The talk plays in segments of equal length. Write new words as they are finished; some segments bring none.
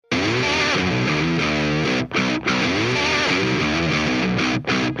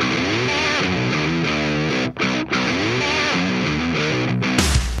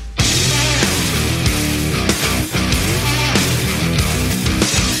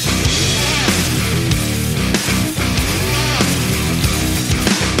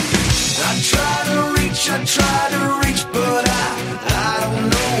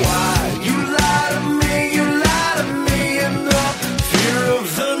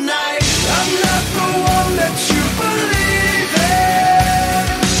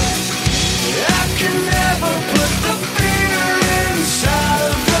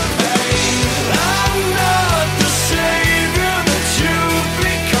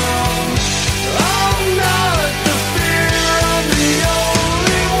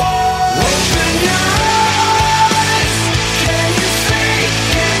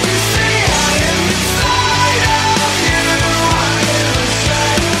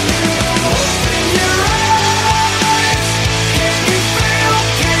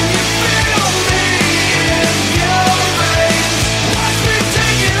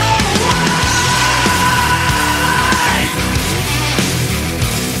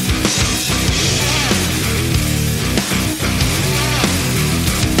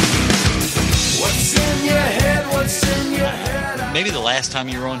last time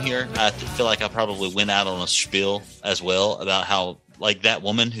you were on here, I feel like I probably went out on a spiel as well about how, like, that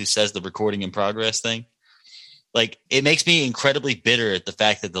woman who says the recording in progress thing, like, it makes me incredibly bitter at the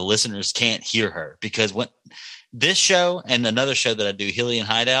fact that the listeners can't hear her, because when this show and another show that I do, Hilly and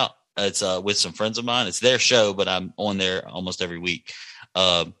Hideout, it's with some friends of mine. It's their show, but I'm on there almost every week.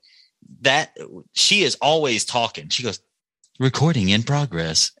 That she is always talking. She goes, recording in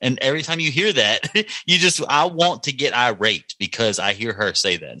progress. And every time you hear that, I want to get irate because I hear her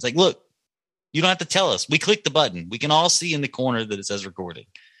say that. It's like, look, you don't have to tell us. We click the button. We can all see in the corner that it says recording.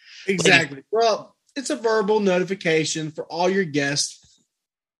 Exactly. Like, well, it's a verbal notification for all your guests,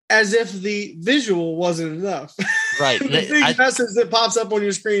 as if the visual wasn't enough. Right. The big message that pops up on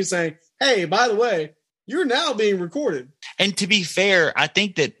your screen saying, hey, by the way, you're now being recorded. And to be fair, I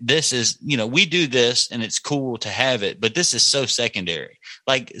think that this is, we do this and it's cool to have it, but this is so secondary.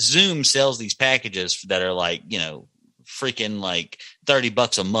 Like Zoom sells these packages that are like, freaking like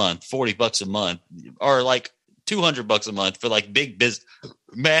 $30 a month, $40 a month, or like $200 a month for like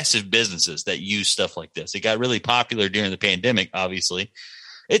massive businesses that use stuff like this. It got really popular during the pandemic, obviously.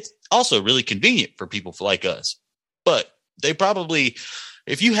 It's also really convenient for people like us, but they probably,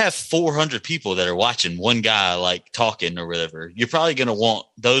 if you have 400 people that are watching one guy like talking or whatever, you're probably going to want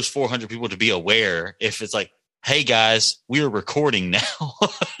those 400 people to be aware if it's like, hey guys, we're recording now.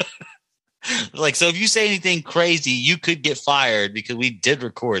 Like, so if you say anything crazy, you could get fired because we did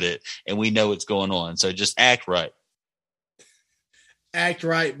record it and we know what's going on. So just act right. Act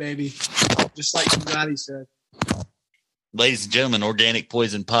right, baby. Just like Scotty said. Ladies and gentlemen, Organic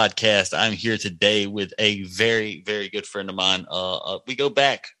Poison Podcast. I'm here today with a very, very good friend of mine. We go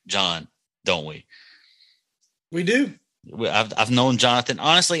back, John, don't we? We do. I've known Jonathan.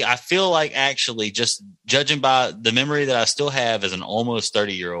 Honestly, I feel like actually just judging by the memory that I still have as an almost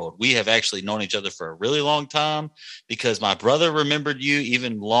 30-year-old, we have actually known each other for a really long time because my brother remembered you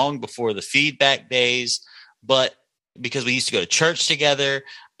even long before the feedback days, but because we used to go to church together.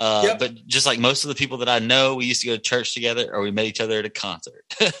 Yep. But just like most of the people that I know, we used to go to church together or we met each other at a concert.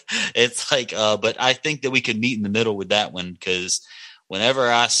 It's like, but I think that we could meet in the middle with that one because whenever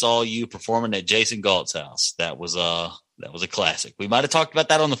I saw you performing at Jason Galt's house, that was a classic. We might have talked about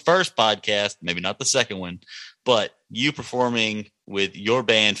that on the first podcast, maybe not the second one, but you performing with your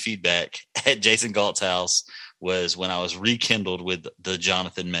band Feedback at Jason Galt's house was when I was rekindled with the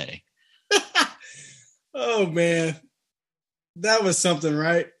Jonathan May. Oh man. That was something,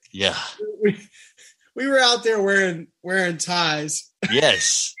 right? Yeah. We were out there wearing ties.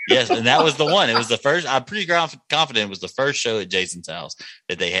 Yes. And that was the one. It was the first. I'm pretty confident it was the first show at Jason's house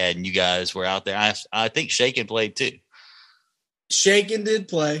that they had, and you guys were out there. I think Shaken played too. Shaken did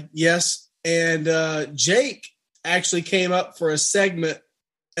play, yes. And Jake actually came up for a segment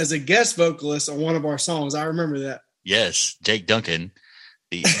as a guest vocalist on one of our songs. I remember that. Yes, Jake Duncan.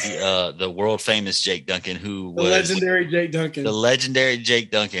 The world famous Jake Duncan, who was legendary Jake Duncan. The legendary Jake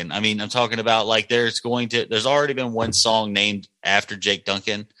Duncan. I mean, I'm talking about like there's already been one song named after Jake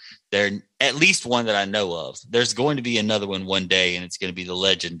Duncan. There at least one that I know of. There's going to be another one day, and it's going to be the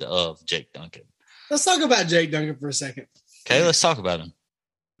legend of Jake Duncan. Let's talk about Jake Duncan for a second. Okay, let's talk about him.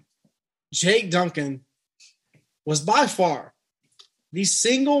 Jake Duncan was by far the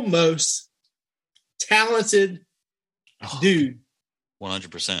single most talented dude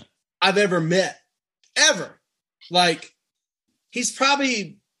 100% I've ever met, ever. Like, he's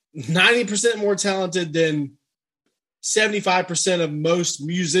probably 90% more talented than 75% of most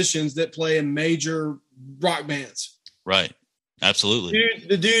musicians that play in major rock bands. Right. Absolutely.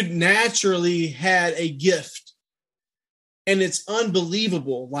 The dude naturally had a gift, and it's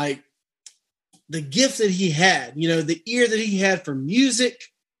unbelievable. Like, the gift that he had, the ear that he had for music.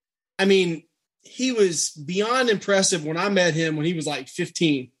 I mean, he was beyond impressive when I met him when he was like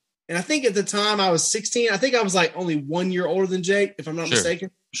 15. And I think at the time I was 16. I think I was like only 1 year older than Jake, if I'm not mistaken.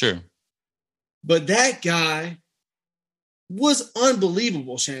 Sure. But that guy was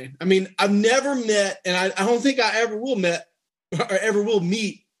unbelievable, Shane. I mean, I've never met, and I don't think I ever will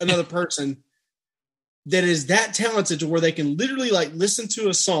meet another person that is that talented to where they can literally like listen to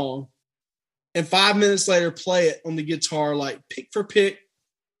a song and 5 minutes later play it on the guitar, like pick for pick.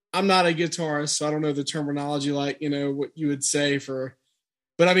 I'm not a guitarist, so I don't know the terminology, like, what you would say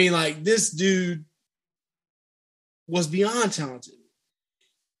but I mean, like, this dude was beyond talented.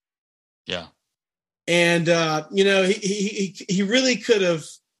 Yeah. And, he really could have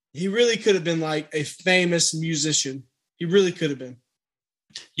been like a famous musician. He really could have been.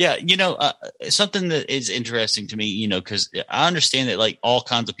 Yeah. Something that is interesting to me, because I understand that like all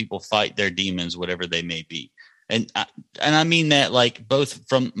kinds of people fight their demons, whatever they may be. And I mean that like both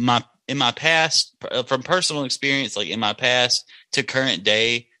from my in my past, from personal experience, like in my past to current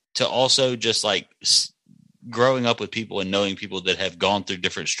day, to also just like growing up with people and knowing people that have gone through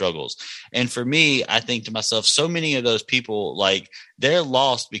different struggles. And for me, I think to myself, so many of those people, like, they're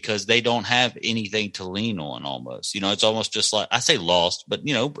lost because they don't have anything to lean on almost. You know, it's almost just like, I say lost, but,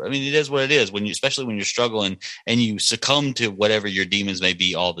 you know, I mean, it is what it is when you, especially when you're struggling and you succumb to whatever your demons may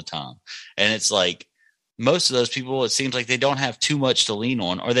be all the time. And it's like, most of those people, it seems like they don't have too much to lean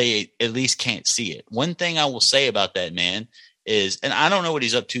on, or they at least can't see it. One thing I will say about that man is, and I don't know what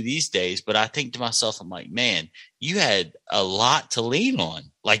he's up to these days, but I think to myself, I'm like, man, you had a lot to lean on.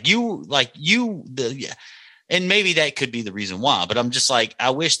 And maybe that could be the reason why, but I'm just like,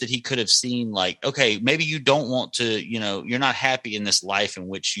 I wish that he could have seen, like, okay, maybe you don't want to, you know, you're not happy in this life in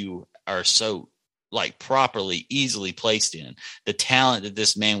which you are so like properly, easily placed in. The talent that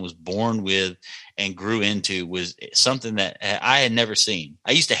this man was born with and grew into was something that I had never seen.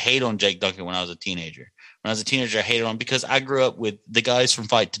 I used to hate on Jake Duncan when I was a teenager. When I was a teenager, I hated on him because I grew up with the guys from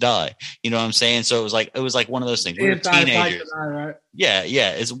Fight to Die. You know what I'm saying? So it was like one of those things. We were teenagers. Die, right? Yeah.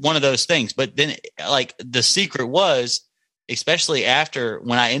 It's one of those things. But then, like, the secret was, especially after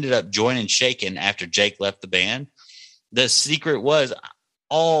when I ended up joining Shaken after Jake left the band, the secret was,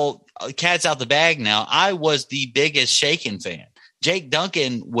 all cat's out the bag now, I was the biggest Shaken fan. Jake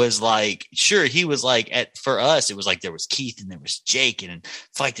Duncan was like, sure, he was like, for us, it was like there was Keith and there was Jake and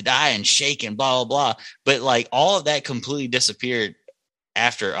Fight to Die and Shaken, blah, blah, blah. But like all of that completely disappeared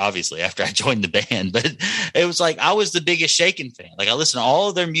after I joined the band. But it was like, I was the biggest Shaken fan. Like, I listened to all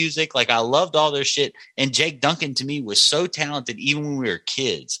of their music. Like, I loved all their shit. And Jake Duncan to me was so talented, even when we were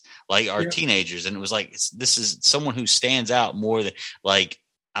kids, like our teenagers. And it was like, this is someone who stands out more than, like,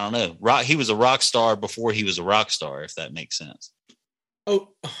 I don't know. He was a rock star before he was a rock star, if that makes sense. Oh,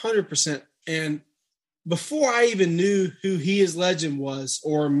 100%. And before I even knew who He Is Legend was,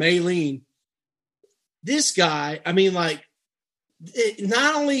 or Maylene, this guy, I mean, like,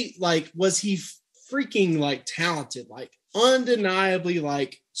 not only like was he freaking like talented, like undeniably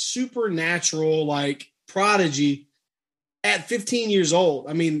like supernatural, like prodigy at 15 years old.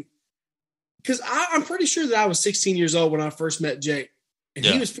 I mean, because I'm pretty sure that I was 16 years old when I first met Jake, and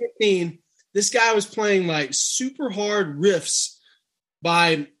he was 15. This guy was playing like super hard riffs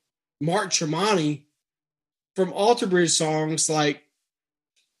by Mark Tremonti from Alter Bridge songs, like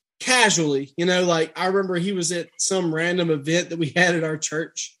casually, you know, like I remember he was at some random event that we had at our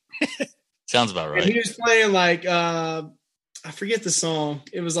church. Sounds about right. And he was playing like, I forget the song.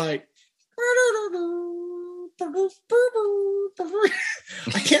 It was like, I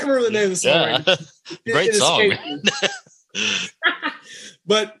can't remember the name of the song. Yeah. Right. Great song.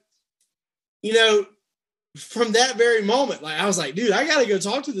 But, you know, from that very moment, like I was like, dude, I got to go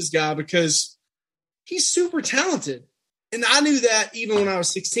talk to this guy because he's super talented. And I knew that even when I was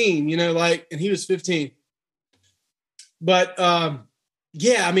 16, you know, like, and he was 15. But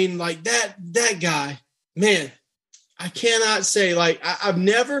yeah, I mean, like that guy, man, I cannot say, like, I've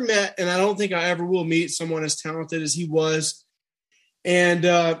never met, and I don't think I ever will meet someone as talented as he was. And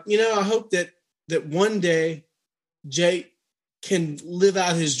you know, I hope that one day Jake can live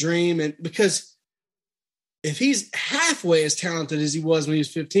out his dream, and because if he's halfway as talented as he was when he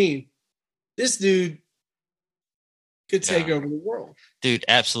was 15, this dude could take over the world. Dude,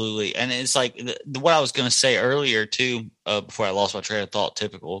 absolutely. And it's like what I was going to say earlier too, before I lost my train of thought,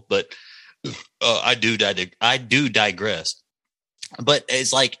 typical, but I do digress. But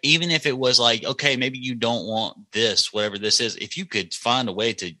it's like, even if it was like, okay, maybe you don't want this, whatever this is, if you could find a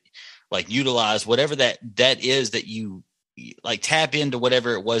way to like utilize whatever that is, that you like tap into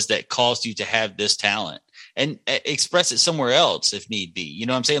whatever it was that caused you to have this talent and express it somewhere else if need be. You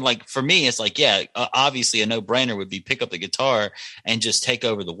know what I'm saying? Like for me, it's like, yeah, obviously a no brainer would be pick up the guitar and just take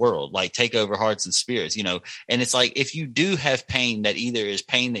over the world, like take over hearts and spirits, you know? And it's like, if you do have pain that either is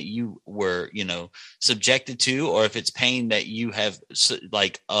pain that you were, you know, subjected to, or if it's pain that you have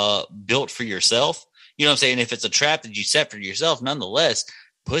like built for yourself, you know what I'm saying? If it's a trap that you set for yourself, nonetheless,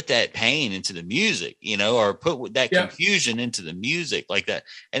 put that pain into the music, you know, or put that confusion into the music like that.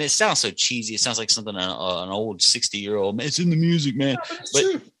 And it sounds so cheesy. It sounds like something an old 60-year-old man, it's in the music, man.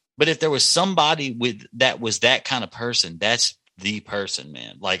 But if there was somebody that was that kind of person, that's the person,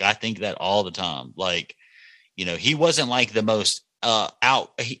 man. Like, I think that all the time. Like, you know, he wasn't like the most I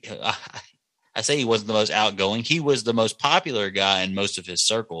say he wasn't the most outgoing. He was the most popular guy in most of his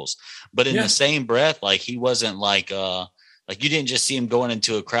circles. But in the same breath, like, he wasn't like you didn't just see him going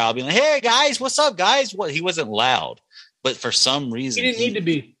into a crowd being like, hey, guys, what's up, guys? He wasn't loud. But for some reason, he didn't need to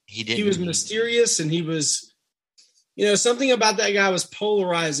be. He was mysterious, and he was, you know, something about that guy was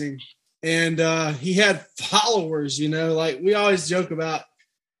polarizing. And he had followers, you know, like we always joke about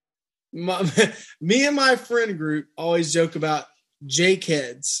Me and my friend group always joke about Jake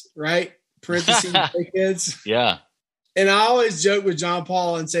heads, right? Parentheses, Jake heads. Yeah. And I always joke with John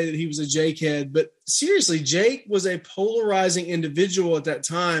Paul and say that he was a Jake head. But seriously, Jake was a polarizing individual at that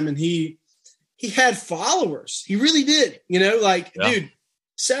time. And he had followers. He really did. Dude,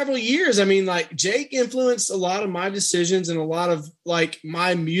 several years. I mean, like, Jake influenced a lot of my decisions and a lot of, like,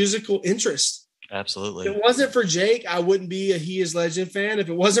 my musical interest. Absolutely. If it wasn't for Jake, I wouldn't be a He Is Legend fan. If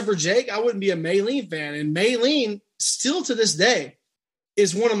it wasn't for Jake, I wouldn't be a Maylene fan. And Maylene, still to this day,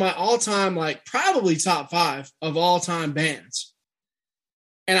 is one of my all-time, like, probably top 5 of all-time bands.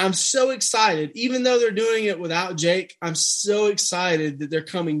 And I'm so excited. Even though they're doing it without Jake, I'm so excited that they're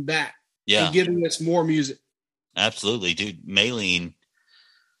coming back and giving us more music. Absolutely, dude. Maylene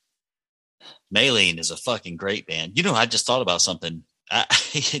is a fucking great band. I just thought about something.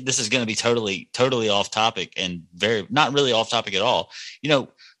 This is going to be totally off topic and very not really off topic at all.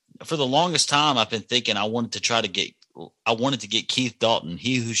 For the longest time, I've been thinking I wanted to get Keith Dalton,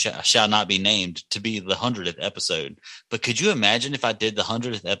 he who shall not be named, to be the 100th episode. But could you imagine if I did the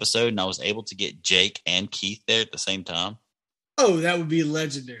 100th episode and I was able to get Jake and Keith there at the same time? Oh, that would be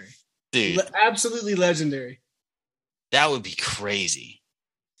legendary. Dude. Absolutely legendary. That would be crazy.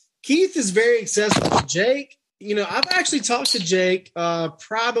 Keith is very accessible. Jake, I've actually talked to Jake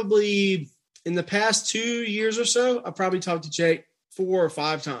probably in the past 2 years or so. I probably talked to Jake 4 or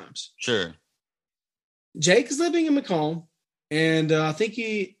 5 times. Sure. Jake is living in Macomb, and I think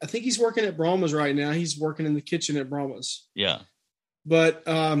he's working at Brahma's right now. He's working in the kitchen at Brahma's. Yeah. But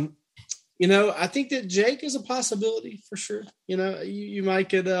I think that Jake is a possibility for sure. You might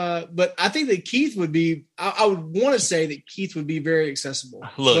could, but I think that Keith would be. I would want to say that Keith would be very accessible.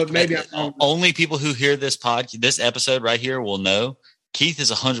 Look, but maybe only people who hear this episode right here will know Keith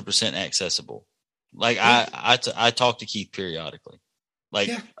is 100% accessible. Like I talk to Keith periodically. Like,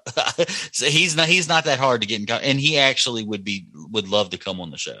 so he's not that hard to get in contact, and he actually would love to come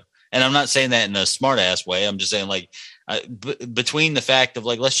on the show. And I'm not saying that in a smart ass way. I'm just saying, like, between the fact of,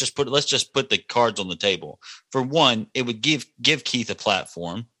 like, let's just put the cards on the table. For one, it would give Keith a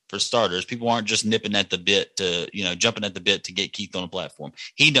platform. For starters, people aren't just nipping at the bit to, jumping at the bit to get Keith on a platform.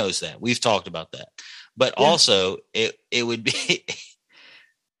 He knows that. We've talked about that. But also it would be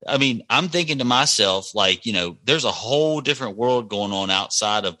I mean, I'm thinking to myself, like, there's a whole different world going on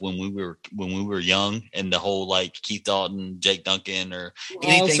outside of when we were young, and the whole, like, Keith Dalton, Jake Duncan, or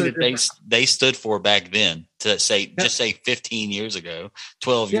anything that they stood for back then, to say 15 years ago,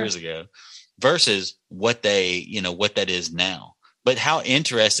 12 years ago, versus what that is now. But how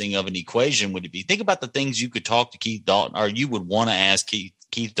interesting of an equation would it be? Think about the things you could talk to Keith Dalton, or you would want to ask Keith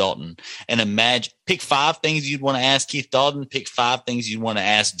Dalton, and imagine, pick 5 things you'd want to ask Keith Dalton, pick 5 things you'd want to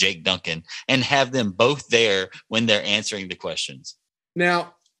ask Jake Duncan, and have them both there when they're answering the questions.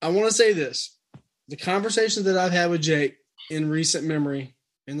 Now, I want to say this. The conversations that I've had with Jake in recent memory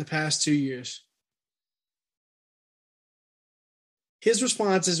in the past 2 years, his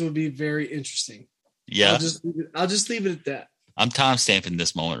responses would be very interesting. Yeah. I'll just leave it at that. I'm timestamping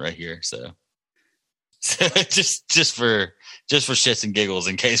this moment right here. So just for shits and giggles,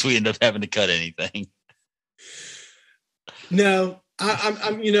 in case we end up having to cut anything. No,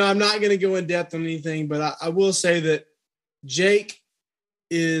 I'm not going to go in depth on anything, but I will say that Jake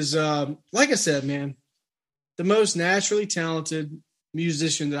is, like I said, man, the most naturally talented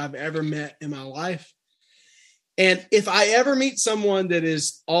musician that I've ever met in my life. And if I ever meet someone that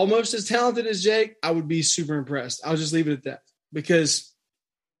is almost as talented as Jake, I would be super impressed. I'll just leave it at that, because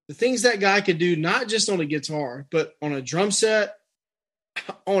the things that guy could do, not just on a guitar, but on a drum set,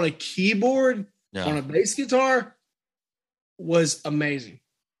 on a keyboard, on a bass guitar, was amazing.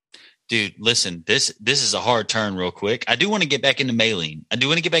 Dude, listen, this is a hard turn real quick. I do want to get back into Maylene.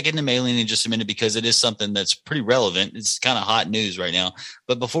 In just a minute, because it is something that's pretty relevant. It's kind of hot news right now.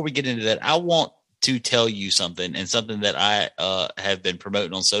 But before we get into that, I want to tell you something, and something that I have been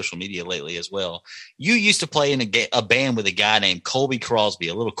promoting on social media lately as well. You used to play in a band with a guy named Colby Crosby,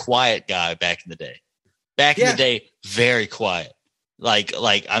 a little quiet guy back in the day. In the day, very quiet. Like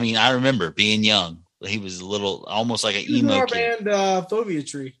I mean, I remember being young. He was a little, almost like an emo kid. Band, Fovea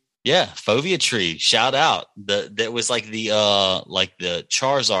Tree. Yeah, Fovea Tree. Shout out. That was like the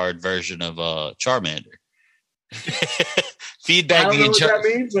Charizard version of Charmander. Feedback being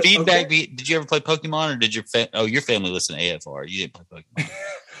feedback. Okay. Did you ever play Pokemon, or did your family listen to AFR? You didn't play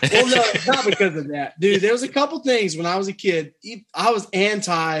Pokemon. Well, no, it's not because of that, dude. There was a couple things when I was a kid. I was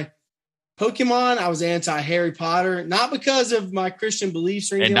anti Pokemon. I was anti Harry Potter, not because of my Christian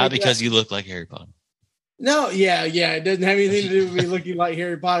beliefs or anything, and not like because that. You look like Harry Potter. No, yeah, it doesn't have anything to do with me looking like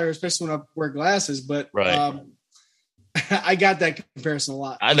Harry Potter, especially when I wear glasses. But right. I got that comparison a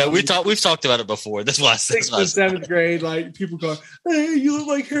lot. I know we've talked about it before. That's why sixth and seventh grade, like people go, "Hey, you look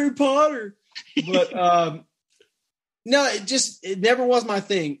like Harry Potter," but no, it never was my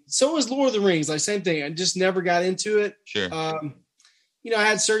thing. So was Lord of the Rings, like same thing. I just never got into it. Sure. I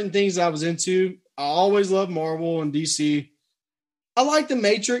had certain things I was into. I always loved Marvel and DC. I like The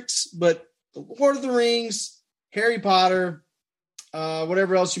Matrix, but Lord of the Rings, Harry Potter,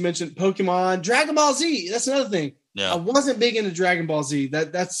 whatever else you mentioned, Pokemon, Dragon Ball Z. That's another thing. Yeah. I wasn't big into Dragon Ball Z.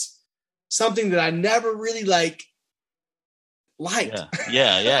 That's something that I never really liked.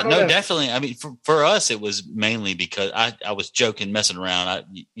 Yeah. No, definitely. I mean, for us, it was mainly because I was joking, messing around.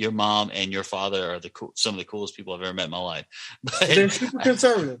 Your mom and your father are some of the coolest people I've ever met in my life. But they're super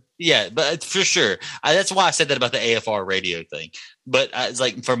conservative. Yeah, but for sure. That's why I said that about the AFR radio thing. But it's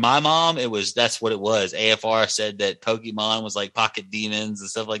like for my mom, that's what it was. AFR said that Pokemon was like pocket demons and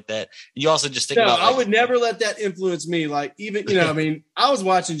stuff like that. And you also just think about. I would never let that influence me. Like even I mean, I was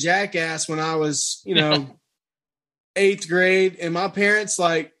watching Jackass when I was 8th grade, and my parents,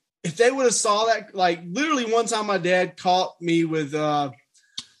 like, if they would have saw that, like, literally one time my dad caught me with I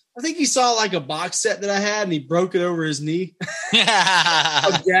think he saw like a box set that I had and he broke it over his knee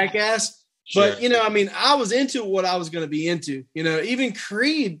of Jackass. Sure. But I mean, I was into what I was going to be into. Even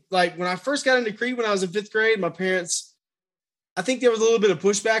Creed, like when I first got into Creed when I was in 5th grade, my parents, I think there was a little bit of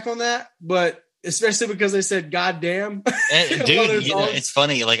pushback on that, but especially because they said "God damn." And, dude, it's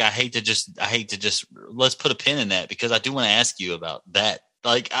funny. Like I hate to just let's put a pin in that because I do want to ask you about that.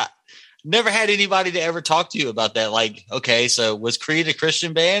 Like I never had anybody to ever talk to you about that. Like, okay, so was Creed a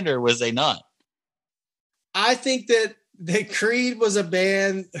Christian band or was they not? I think that Creed was a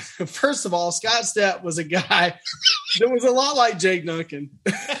band. First of all, Scott Stapp was a guy that was a lot like Jake Duncan.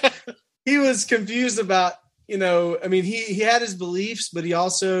 He was confused about, I mean, he had his beliefs, but he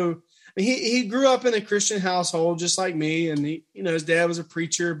also. He grew up in a Christian household just like me, and his dad was a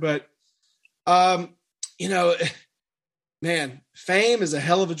preacher. But, man, fame is a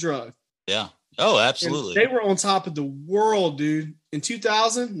hell of a drug. Yeah. Oh, absolutely. And they were on top of the world, dude. In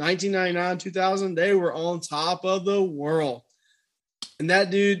 1999, 2000, they were on top of the world. And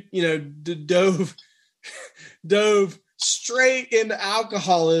that dude, dove straight into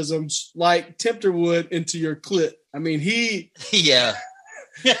alcoholism like Tempter would into your clit. I mean, yeah.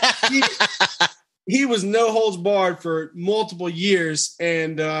 he was no holds barred for multiple years,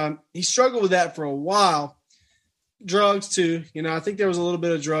 and he struggled with that for a while. Drugs too, I think there was a little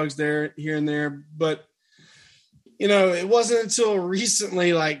bit of drugs there, here and there, but it wasn't until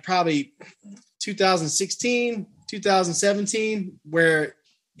recently, like probably 2016, 2017, where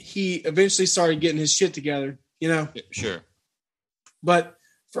he eventually started getting his shit together. Sure. But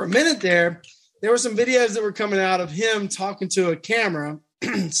for a minute there were some videos that were coming out of him talking to a camera.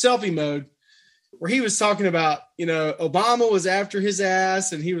 Selfie mode, where he was talking about, Obama was after his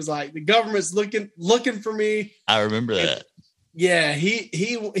ass, and he was like, the government's looking for me. I remember that. Yeah,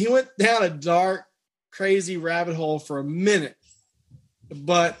 he went down a dark, crazy rabbit hole for a minute,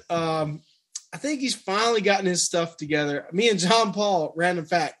 but I think he's finally gotten his stuff together. Me and John Paul went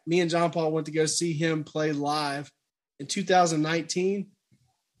to go see him play live in 2019.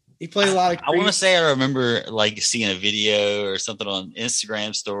 He played a lot of Creed. I want to say I remember like seeing a video or something on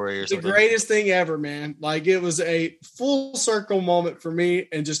Instagram story or something. The greatest thing ever, man. Like it was a full circle moment for me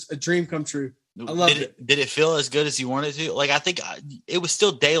and just a dream come true. I loved it. Did it feel as good as you wanted to? Like I think it was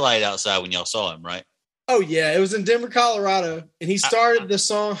still daylight outside when y'all saw him, right? Oh yeah, it was in Denver, Colorado, and he started the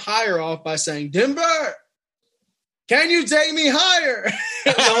song "Higher" off by saying, "Denver, can you take me higher?"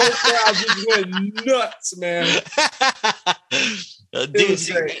 The whole crowd just went nuts, man. Dude,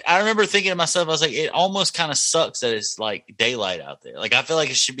 I remember thinking to myself, I was like, it almost kind of sucks that it's like daylight out there. Like, I feel like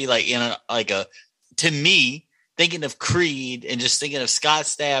it should be like to me, thinking of Creed and just thinking of Scott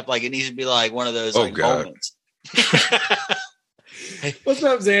Stapp, like it needs to be like one of those moments. What's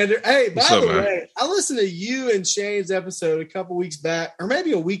up, Xander? Hey, by the way, I listened to you and Shane's episode a couple weeks back, or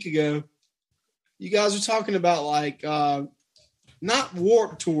maybe a week ago. You guys were talking about like, not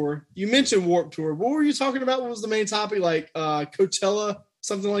Warped Tour. You mentioned Warped Tour. What were you talking about? What was the main topic? Like Coachella,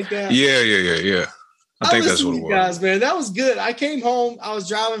 something like that? Yeah. I think that's what it was. Guys, man, that was good. I came home. I was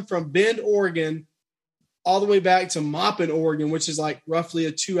driving from Bend, Oregon, all the way back to Maupin, Oregon, which is like roughly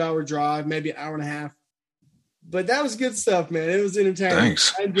a 2-hour drive, maybe an hour and a half. But that was good stuff, man. It was entertaining.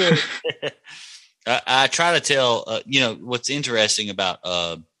 Thanks. I enjoyed it. I try to tell, what's interesting about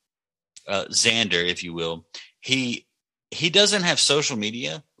Xander, if you will. He doesn't have social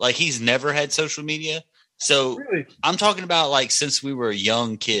media. Like he's never had social media. So really? I'm talking about like since we were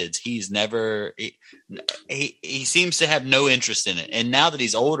young kids, he's never he seems to have no interest in it. And now that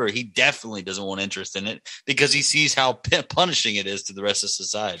he's older, he definitely doesn't want interest in it because he sees how punishing it is to the rest of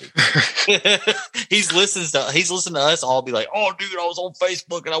society. He's listened to us all be like, "Oh, dude, I was on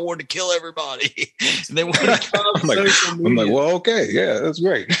Facebook and I wanted to kill everybody." And they I'm like, well, okay, yeah, that's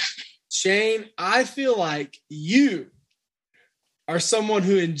great. Shane, I feel like you are someone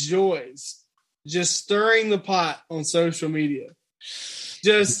who enjoys just stirring the pot on social media.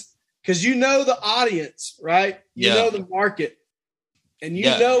 Just because you know the audience, right? You know the market, and you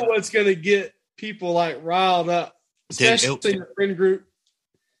know what's going to get people like riled up, especially in your friend group.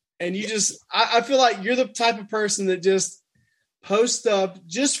 And you I feel like you're the type of person that just posts up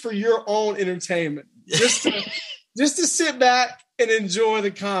just for your own entertainment, just to sit back and enjoy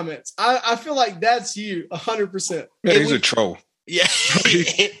the comments. I feel like that's you 100%. Yeah, he's a troll. Yeah,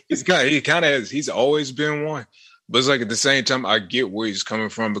 he's always been one. But it's like at the same time, I get where he's coming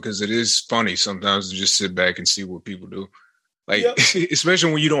from because it is funny sometimes to just sit back and see what people do. Like,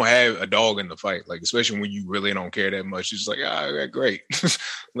 especially when you don't have a dog in the fight, like, especially when you really don't care that much. It's like, great.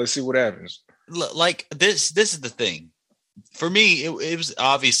 Let's see what happens. Like this is the thing. For me, it was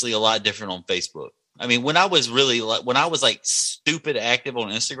obviously a lot different on Facebook. I mean, when I was stupid active on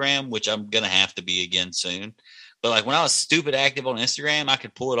Instagram, which I'm going to have to be again soon. But like when I was stupid active on Instagram, I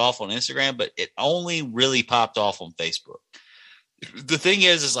could pull it off on Instagram, but it only really popped off on Facebook. The thing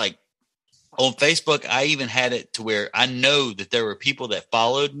is like on Facebook, I even had it to where I know that there were people that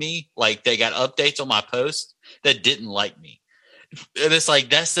followed me, like they got updates on my post that didn't like me. And it's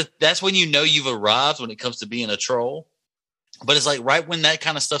like, that's when you know you've arrived when it comes to being a troll. But it's like right when that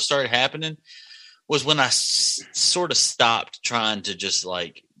kind of stuff started happening was when I sort of stopped trying to just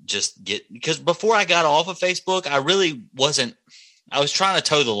get, because before I got off of Facebook, I was trying to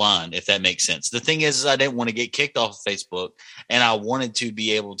toe the line, if that makes sense. The thing is I didn't want to get kicked off of Facebook, and I wanted to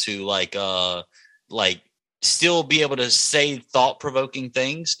be able to still be able to say thought-provoking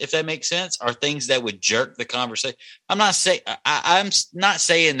things, if that makes sense, or things that would jerk the conversation. I'm not saying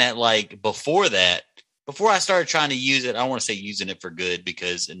that like before I started trying to use it, I don't want to say using it for good,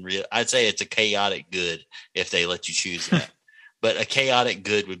 because I'd say it's a chaotic good if they let you choose that. But a chaotic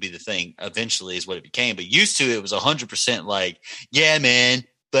good would be the thing eventually is what it became. But used to it was 100% like, yeah, man,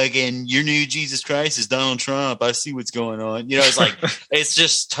 fucking your new Jesus Christ is Donald Trump. I see what's going on. You know, it's like, it's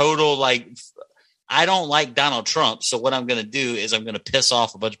just total, like, I don't like Donald Trump. So what I'm going to do is I'm going to piss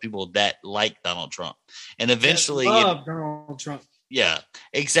off a bunch of people that like Donald Trump. And eventually, Donald Trump. Yeah,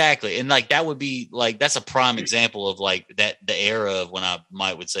 exactly. And like, that would be like, that's a prime example of like that, the era of when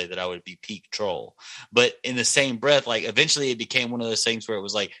I would say that I would be peak troll. But in the same breath, like eventually it became one of those things where it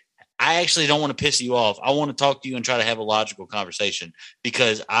was like, I actually don't want to piss you off. I want to talk to you and try to have a logical conversation,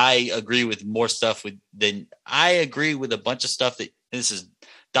 because I agree with more stuff I agree with a bunch of stuff that this is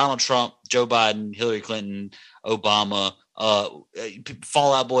Donald Trump, Joe Biden, Hillary Clinton, Obama,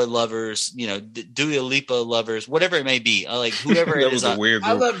 Fall Out Boy lovers, you know, Dua Lipa lovers, whatever it may be, like whoever it is. A weird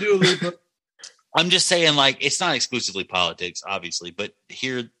group. I love Dua Lipa. I'm just saying, like, it's not exclusively politics, obviously, but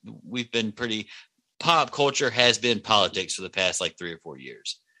here we've been pop culture has been politics for the past like 3 or 4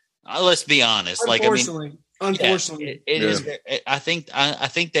 years. Let's be honest. Unfortunately, it is. I think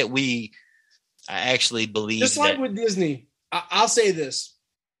that I actually believe, just like with Disney. I'll say this: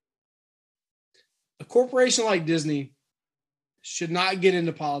 a corporation like Disney should not get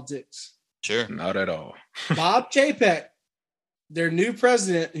into politics. Sure. Not at all. Bob Chapek, their new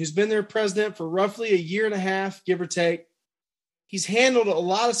president, who's been their president for roughly a year and a half, give or take, he's handled a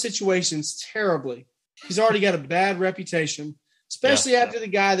lot of situations terribly. He's already got a bad reputation, especially after the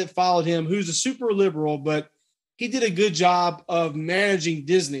guy that followed him, who's a super liberal, but he did a good job of managing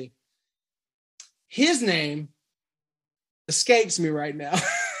Disney. His name escapes me right now.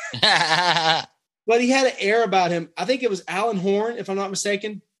 But he had an air about him. I think it was Alan Horn, if I'm not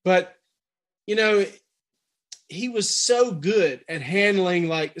mistaken. But, you know, he was so good at handling,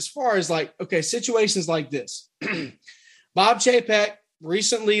 like, as far as, like, okay, situations like this. Bob Chapek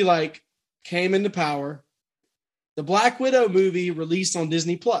recently, like, came into power. The Black Widow movie released on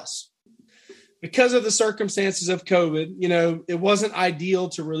Disney Plus. Because of the circumstances of COVID, you know, it wasn't ideal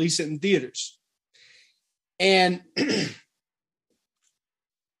to release it in theaters. And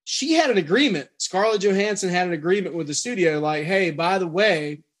she had an agreement. Scarlett Johansson had an agreement with the studio, like, hey, by the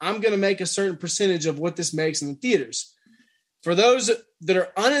way, I'm going to make a certain percentage of what this makes in the theaters. For those that are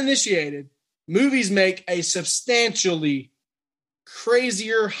uninitiated, movies make a substantially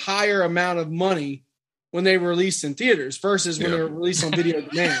crazier, higher amount of money when they were released in theaters versus when they were released on video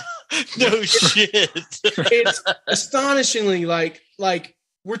demand. No shit. It's astonishingly like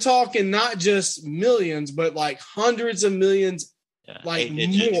we're talking not just millions, but like hundreds of millions, like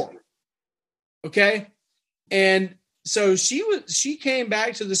more. Okay. And so she came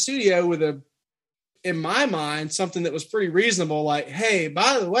back to the studio with in my mind, something that was pretty reasonable. Like, hey,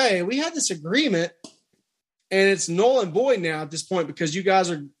 by the way, we had this agreement and it's null and void now at this point because you guys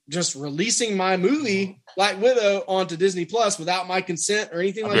are just releasing my movie Black Widow onto Disney Plus without my consent or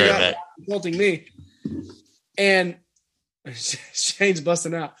anything like that, consulting me. And Shane's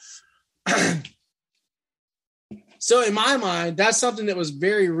busting out. So in my mind, that's something that was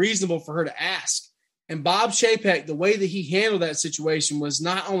very reasonable for her to ask. And Bob Chapek, the way that he handled that situation was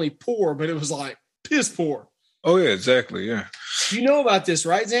not only poor, but it was like piss poor. Oh yeah, exactly. Yeah. You know about this,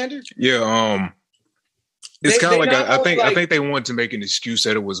 right, Xander? Yeah. It's kind of like I think they wanted to make an excuse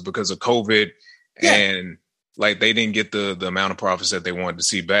that it was because of COVID and like they didn't get the amount of profits that they wanted to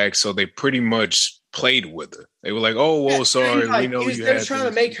see back, so they pretty much played with it. They were like, "Oh, well, sorry, we know you." They're trying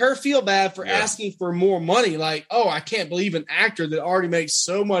to make her feel bad for asking for more money. Like, oh, I can't believe an actor that already makes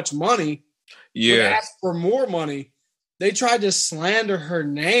so much money would ask for more money. They tried to slander her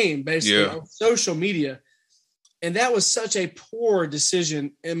name basically on social media, and that was such a poor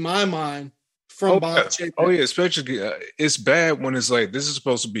decision in my mind. Bob Chapek. Oh yeah, especially it's bad when it's like this is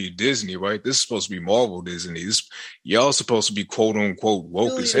supposed to be Disney, right? This is supposed to be Marvel Disney. Y'all supposed to be quote unquote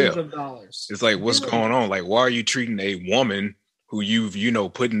woke as hell. It's like what's going on? Like, why are you treating a woman who you've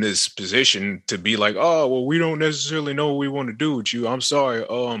put in this position to be like, oh well, we don't necessarily know what we want to do with you. I'm sorry.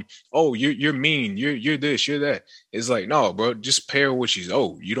 Oh you're mean. You're this. You're that. It's like no, bro. Just pay her what she's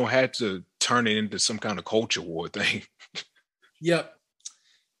owed. You don't have to turn it into some kind of culture war thing. Yep.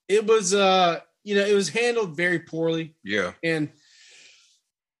 It was it was handled very poorly. Yeah. And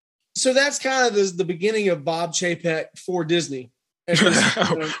so that's kind of the beginning of Bob Chapek for Disney.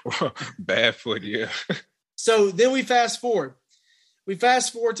 Bad foot, yeah. So then we fast forward. We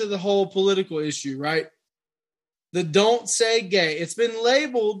fast forward to the whole political issue, right? The Don't Say Gay. It's been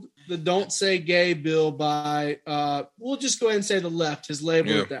labeled the Don't Say Gay bill by, we'll just go ahead and say the left has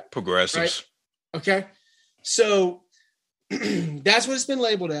labeled that. Progressives. Right? Okay. So that's what it's been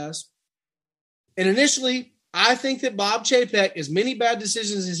labeled as. And initially, I think that Bob Chapek, as many bad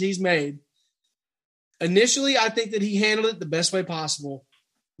decisions as he's made, initially, I think that he handled it the best way possible,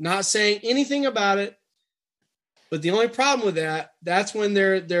 not saying anything about it. But the only problem with that's when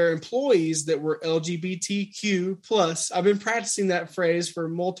their employees that were LGBTQ plus, I've been practicing that phrase for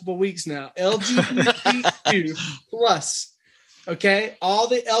multiple weeks now, LGBTQ plus, okay? All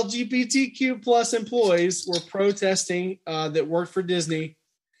the LGBTQ plus employees were protesting that worked for Disney.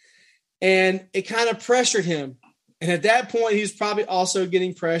 And it kind of pressured him. And at that point, he's probably also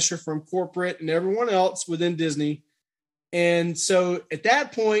getting pressure from corporate and everyone else within Disney. And so at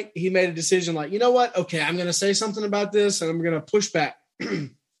that point, he made a decision like, you know what? Okay, I'm going to say something about this and I'm going to push back.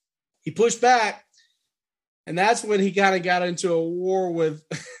 He pushed back. And that's when he kind of got into a war with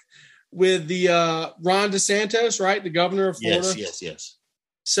the Ron DeSantis, right? The governor of Florida. Yes.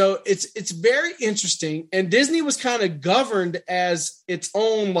 So it's very interesting. And Disney was kind of governed as its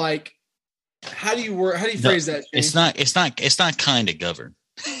own, like, how do you phrase that, Shane? It's not kind of governed.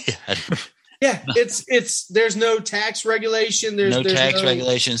 Yeah, it's there's no tax regulation. There's no tax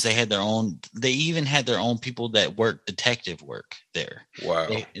regulations. They had their own. They even had their own people that worked detective work there. Wow.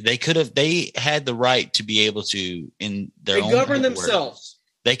 They had the right to be able to they govern themselves.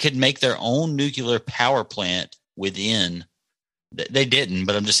 They could make their own nuclear power plant within. They didn't,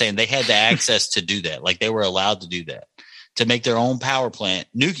 but I'm just saying they had the access to do that. Like they were allowed to do that. To make their own power plant,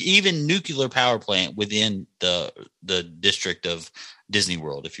 even nuclear power plant within the district of Disney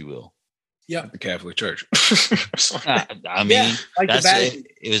World, if you will. Yeah, the Catholic Church. I mean, like the Vatican.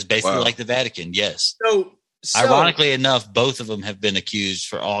 It was basically like the Vatican. Yes. So, ironically enough, both of them have been accused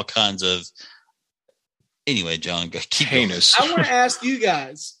for all kinds of. Anyway, John, keep heinous. I want to ask you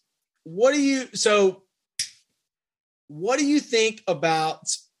guys, what do you think about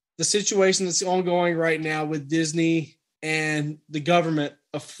the situation that's ongoing right now with Disney and the government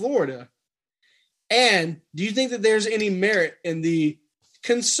of Florida? And do you think that there's any merit in the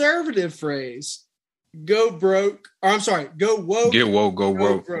conservative phrase, go woke? Get woke, go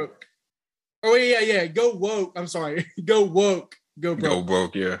broke. Oh, yeah. Go woke. I'm sorry. Go woke, go broke. Go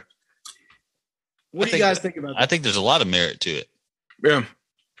broke, yeah. What do you guys think about that? I think there's a lot of merit to it. Yeah.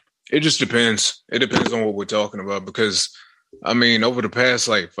 It just depends. It depends on what we're talking about because, I mean, over the past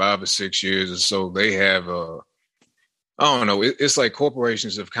like 5 or 6 years or so, they have I don't know. It's like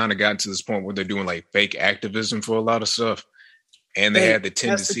corporations have kind of gotten to this point where they're doing like fake activism for a lot of stuff. And they have the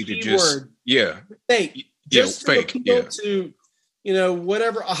tendency to just, fake. Just fake. To,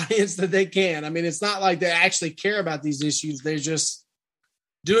 whatever audience that they can. I mean, it's not like they actually care about these issues. They just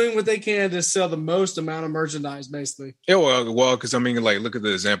doing what they can to sell the most amount of merchandise, basically. Yeah, well, because I mean, like, look at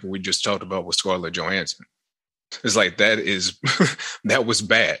the example we just talked about with Scarlett Johansson. It's like that was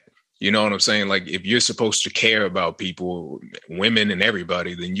bad. You know what I'm saying? Like, if you're supposed to care about people, women and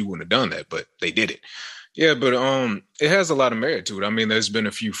everybody, then you wouldn't have done that, but they did it. Yeah, but it has a lot of merit to it. I mean, there's been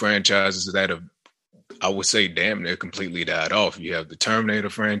a few franchises that have, I would say, damn near completely died off. You have the Terminator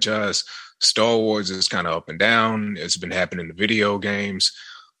franchise. Star Wars is kind of up and down. It's been happening in the video games,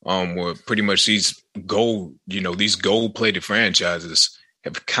 where pretty much these gold-plated franchises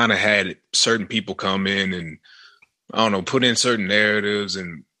have kind of had certain people come in and, I don't know, put in certain narratives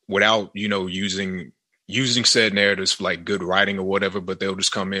and without, using said narratives for like good writing or whatever, but they'll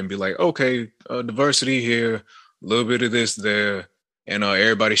just come in and be like, okay, diversity here, a little bit of this there, and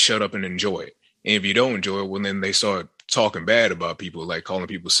everybody shut up and enjoy it. And if you don't enjoy it, well, then they start talking bad about people, like calling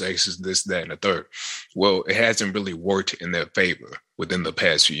people sexist, this, that, and the third. Well, it hasn't really worked in their favor within the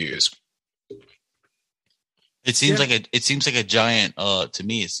past few years. It seems like a giant, to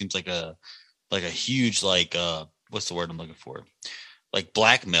me, it seems like a huge, like, what's the word I'm looking for? Like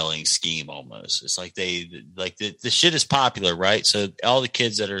blackmailing scheme almost. It's like the shit is popular, right? So all the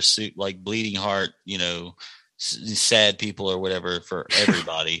kids that are like bleeding heart, sad people or whatever for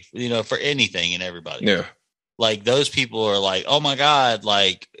everybody, for anything and everybody. Yeah. Like those people are like, oh my God,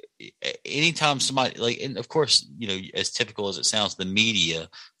 like anytime somebody like, and of course, as typical as it sounds, the media,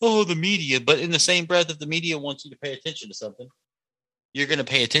 but in the same breath, if the media wants you to pay attention to something, you're going to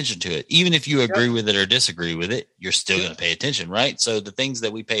pay attention to it. Even if you agree with it or disagree with it, you're still going to pay attention, right? So the things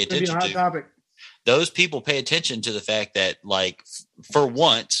that we pay attention to, those people pay attention to the fact that, like, for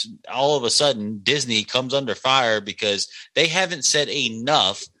once, all of a sudden, Disney comes under fire because they haven't said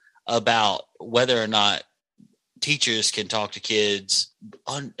enough about whether or not teachers can talk to kids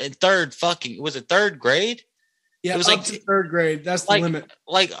in third grade? Yeah, it was up to third grade. That's the limit.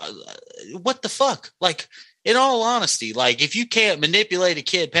 Like, what the fuck? Like, in all honesty, like, if you can't manipulate a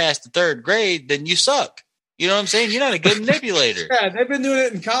kid past the third grade, then you suck. You know what I'm saying? You're not a good manipulator. Yeah, they've been doing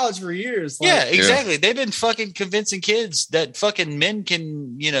it in college for years. Like, yeah, exactly. Yeah. They've been fucking convincing kids that fucking men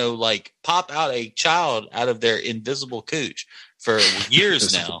can, like, pop out a child out of their invisible cooch for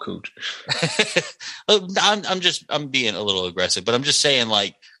years now. I'm being a little aggressive, but I'm just saying,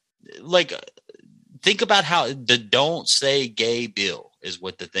 like, think about how the Don't Say Gay bill is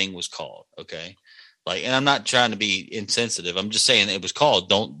what the thing was called. Okay. Like, and I'm not trying to be insensitive. I'm just saying it was called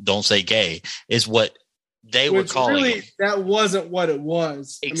Don't Say Gay is what they were calling really, it. That wasn't what it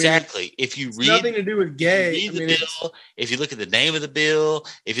was. Exactly. I mean, if you read nothing to do with gay. The bill, if you look at the name of the bill,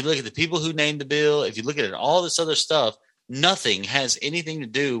 if you look at the people who named the bill, if you look at it, all this other stuff, nothing has anything to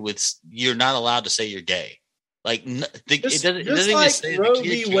do with you're not allowed to say you're gay. Like, it doesn't even say Roe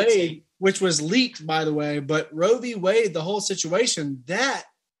v. Wade, which was leaked, by the way, but Roe v. Wade, the whole situation, that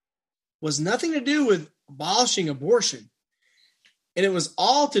was nothing to do with abolishing abortion. And it was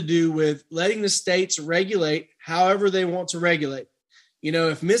all to do with letting the states regulate however they want to regulate.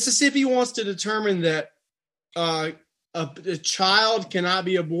 If Mississippi wants to determine that a child cannot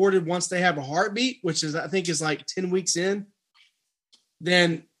be aborted once they have a heartbeat, which is, I think, is like 10 weeks in,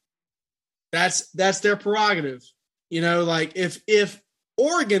 then that's their prerogative. Like if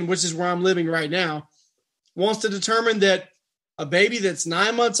Oregon, which is where I'm living right now, wants to determine that a baby that's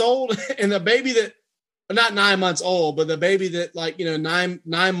 9 months old and a baby that, not 9 months old, but the baby that, like, 9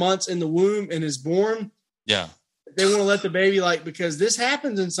 months in the womb and is born. Yeah. They want to let the baby, like, because this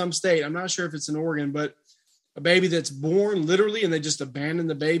happens in some state. I'm not sure if it's in Oregon, but a baby that's born literally and they just abandon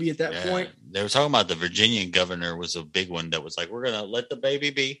the baby at that point. They were talking about the Virginian governor was a big one that was like, we're going to let the baby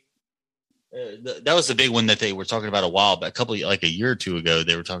be. That was the big one that they were talking about a year or two ago.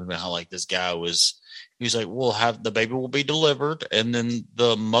 They were talking about how, like, this guy he was like, the baby will be delivered and then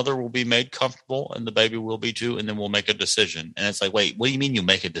the mother will be made comfortable and the baby will be too. And then we'll make a decision. And it's like, wait, what do you mean you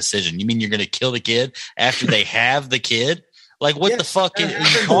make a decision? You mean you're going to kill the kid after they have the kid? Like, what the fuck are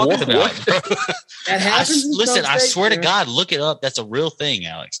you talking about, bro? That happens. Listen, I swear to God, look it up. That's a real thing,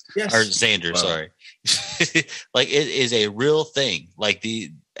 Alex. Yes. Or Xander, sorry. Like, it is a real thing. Like,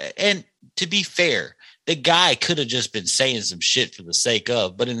 and to be fair, the guy could have just been saying some shit for the sake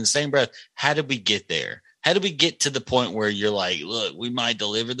of, but in the same breath, how did we get there? How did we get to the point where you're like, look, we might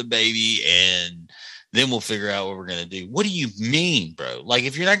deliver the baby and then we'll figure out what we're going to do? What do you mean, bro? Like,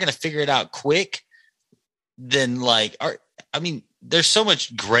 if you're not going to figure it out quick, then, like, there's so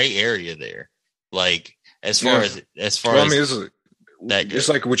much gray area there. Like, as far as it's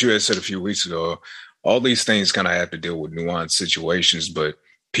like what you had said a few weeks ago. All these things kind of have to deal with nuanced situations, but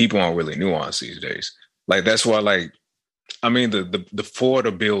people aren't really nuanced these days. Like, that's why, like, the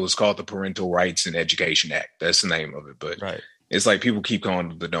Florida bill is called the Parental Rights and Education Act. That's the name of it. But right. It's like people keep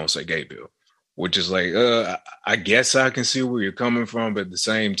calling it the Don't Say Gay bill, which is like, I guess I can see where you're coming from, but at the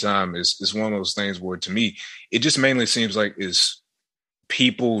same time, it's one of those things where, to me, it just mainly seems like is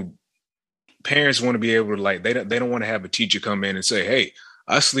parents want to be able to, like, they don't want to have a teacher come in and say, hey,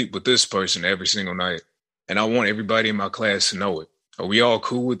 I sleep with this person every single night, and I want everybody in my class to know it. Are we all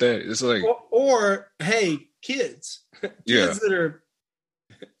cool with that? It's like, or hey, kids that are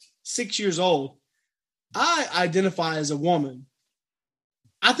 6 years old, I identify as a woman.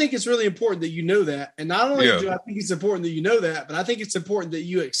 I think it's really important that you know that. And not only do I think it's important that you know that, but I think it's important that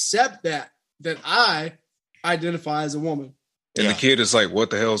you accept that I identify as a woman. And the kid is like, what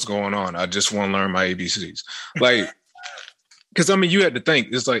the hell's going on? I just want to learn my ABCs. Like, because I mean, you had to think,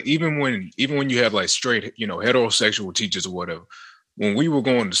 it's like, even when you have like straight, heterosexual teachers or whatever, when we were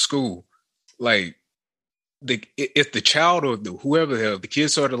going to school, like, if the child or whoever the hell, the kid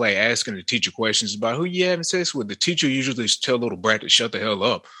started like asking the teacher questions about who you having sex with, the teacher usually tell little brat to shut the hell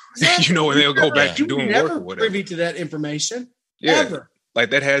up, exactly. And they'll go back to doing work or whatever. Privy to that information, ever. Like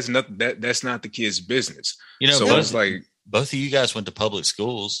that has nothing. That's not the kid's business. So it's like both of you guys went to public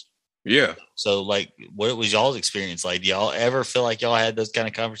schools. Yeah. So like, what was y'all's experience like? Do y'all ever feel like y'all had those kind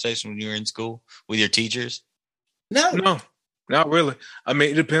of conversations when you were in school with your teachers? No. Not really. I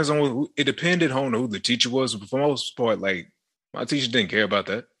mean, it depended on who the teacher was. But for the most part, like, my teacher didn't care about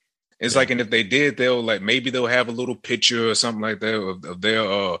that. It's like, and if they did, they'll have a little picture or something like that of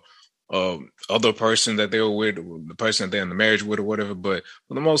their other person that they were with, the person that they're in the marriage with or whatever. But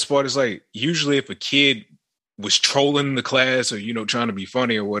for the most part, it's like, usually if a kid was trolling the class or, trying to be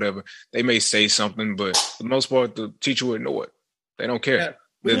funny or whatever, they may say something, but for the most part, the teacher would know it. They don't care. Yeah,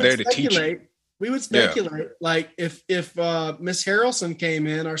 they're there to teach you. We would speculate, like if Miss Harrelson came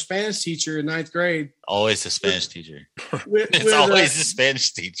in, our Spanish teacher in 9th grade. Always a Spanish teacher. It's always a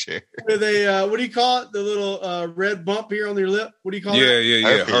Spanish teacher. With a, what do you call it? The little red bump here on your lip. What do you call it?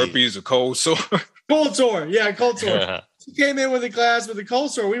 Yeah. Herpes or cold sore. Cold sore. Yeah, cold sore. She came in with a class with a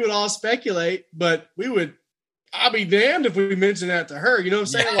cold sore. We would all speculate, but I'll be damned if we mention that to her. You know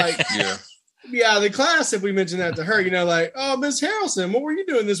what I'm saying? Like, be out of the class if we mention that to her, like, oh, Miss Harrelson, what were you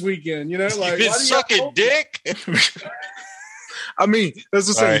doing this weekend? Like, why do you sucking dick? I mean, that's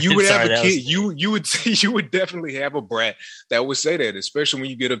what I'm saying. You would have a kid. You would definitely have a brat that would say that, especially when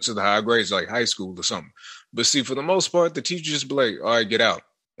you get up to the high grades, like high school or something. But see, for the most part, the teacher just be like, all right, get out.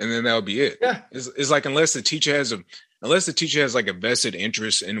 And then that'll be it. Yeah. It's like, unless the teacher has like a vested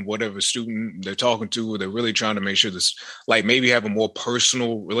interest in whatever student they're talking to, or they're really trying to make sure this, like, maybe have a more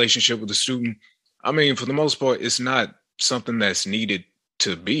personal relationship with the student. I mean, for the most part, it's not something that's needed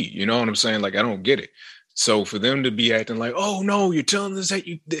to be, you know what I'm saying? Like, I don't get it. So for them to be acting like, oh no, you're telling us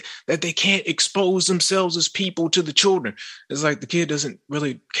that they can't expose themselves as people to the children. It's like, the kid doesn't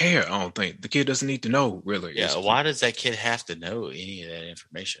really care. I don't think the kid doesn't need to know, really. Yeah. Why does that kid have to know any of that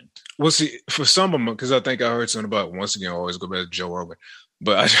information? Well, see, for some of them, because I think I heard something about, once again, I always go back to Joe Rogan,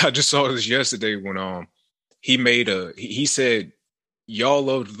 but I just saw this yesterday when he said, y'all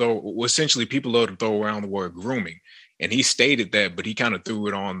love to throw, essentially people love to throw around the word grooming. And he stated that, but he kind of threw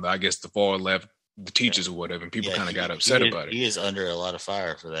it on, I guess, the far left, the teachers or whatever, and people kind of got upset about it. He is under a lot of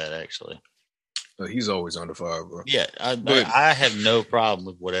fire for that, actually. He's always under fire, bro. Yeah, I have no problem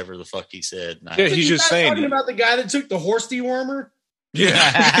with whatever the fuck he said. Yeah, he's just saying. Talking about the guy that took the horse dewormer.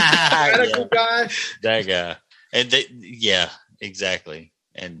 Yeah, medical guy. That guy, and exactly,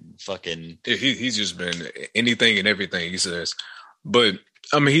 and fucking. He's just been anything and everything he says, but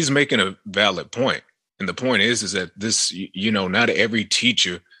I mean, he's making a valid point, and the point is that this, not every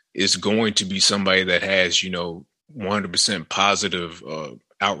teacher is going to be somebody that has, 100% positive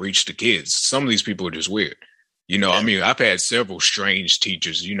outreach to kids. Some of these people are just weird. I mean, I've had several strange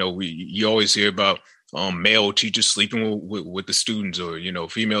teachers. You always hear about male teachers sleeping with the students, or,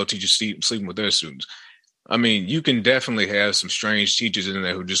 female teachers sleeping with their students. I mean, you can definitely have some strange teachers in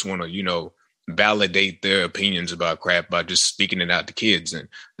there who just want to, validate their opinions about crap by just speaking it out to kids. And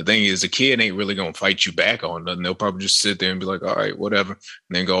the thing is, the kid ain't really going to fight you back on nothing. They'll probably just sit there and be like, all right, whatever, and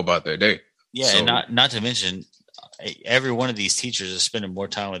then go about their day. Yeah. So, and not to mention, every one of these teachers is spending more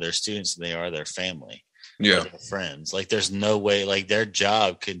time with their students than they are their family. Yeah. Their friends. Like, there's no way, like, their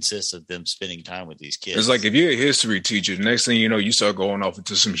job consists of them spending time with these kids. It's like, if you're a history teacher, the next thing you know, you start going off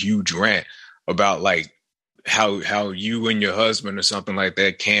into some huge rant about like how you and your husband or something like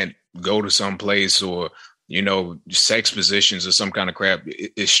that can't go to some place, or, sex positions or some kind of crap.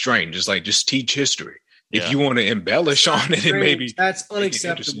 It's strange. It's like, just teach history. Yeah. If you want to embellish on it, maybe that's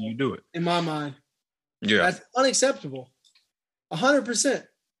unacceptable. You do it in my mind. Yeah, that's unacceptable. 100%.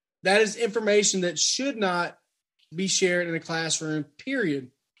 That is information that should not be shared in a classroom.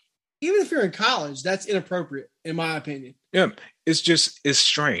 Period. even if you're in college, that's inappropriate, in my opinion. Yeah, it's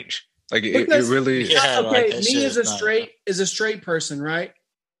strange. Like it really. Yeah, okay, like me as a straight person, right?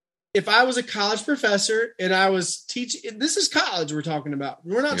 If I was a college professor and I was teaching, this is college we're talking about.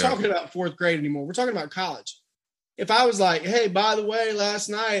 We're not talking about fourth grade anymore. We're talking about college. If I was like, hey, by the way, last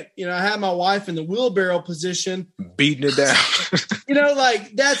night, I had my wife in the wheelbarrow position, beating it down.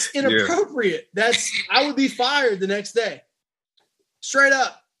 Like that's inappropriate. I would be fired the next day, straight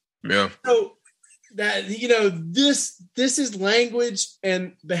up. Yeah. So that this is language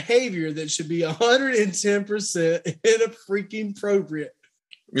and behavior that should be 110% freaking appropriate.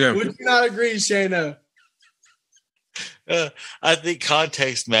 Yeah. Would you not agree, Shano? I think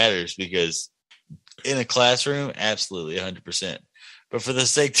context matters because in a classroom, absolutely 100%. But for the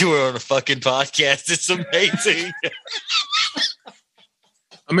sake that we're on a fucking podcast, it's amazing.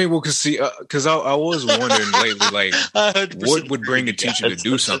 I mean, well, because I was wondering lately, like, what would bring a teacher to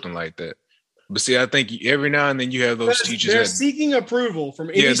do something like that? But see, I think every now and then you have those teachers they're seeking approval from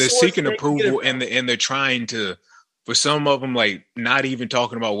any they're source seeking approval, and they're trying to. For some of them, like not even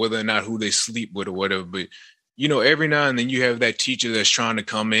talking about whether or not who they sleep with or whatever, but every now and then you have that teacher that's trying to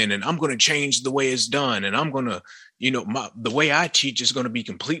come in and I'm going to change the way it's done, and I'm going to, the way I teach is going to be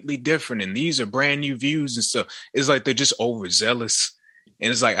completely different, and these are brand new views and stuff. It's like they're just overzealous,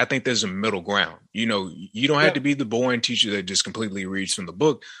 and it's like I think there's a middle ground. You don't have to be the boring teacher that just completely reads from the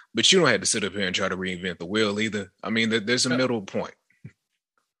book, but you don't have to sit up here and try to reinvent the wheel either. I mean, there's a middle point.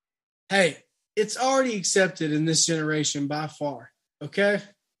 Hey. It's already accepted in this generation by far. Okay.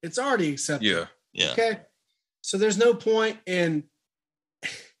 It's already accepted. Yeah. Yeah. Okay. So there's no point in,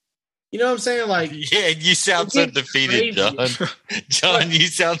 what I'm saying? Like, yeah, you sound so defeated, John. John, you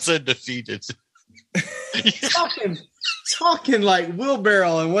sound so defeated. talking like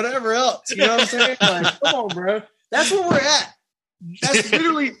wheelbarrow and whatever else. You know what I'm saying? Like, come on, bro. That's where we're at. That's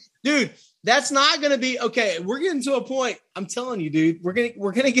literally, dude. That's not going to be okay. We're getting to a point. I'm telling you, dude, we're going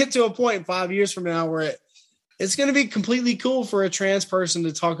to get to a point 5 years from now where it's going to be completely cool for a trans person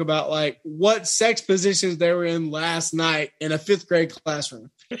to talk about like what sex positions they were in last night in a 5th grade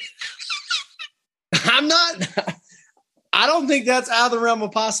classroom. I don't think that's out of the realm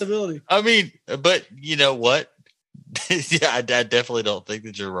of possibility. I mean, but you know what? Yeah, I definitely don't think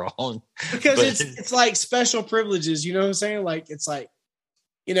that you're wrong. Because it's like special privileges. You know what I'm saying? Like, it's like,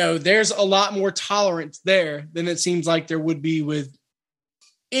 there's a lot more tolerance there than it seems like there would be with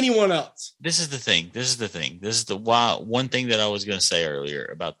anyone else. This is the thing. This is the one thing that I was going to say earlier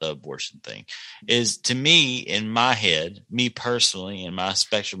about the abortion thing is, to me, in my head, me personally, in my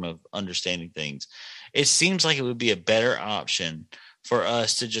spectrum of understanding things, it seems like it would be a better option for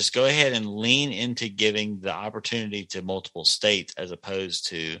us to just go ahead and lean into giving the opportunity to multiple states as opposed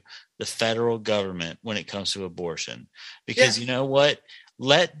to the federal government when it comes to abortion. Because you know what?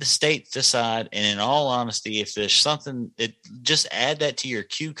 Let the states decide. And in all honesty, if there's something, just add that to your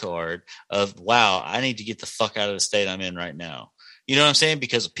cue card of, wow, I need to get the fuck out of the state I'm in right now. You know what I'm saying?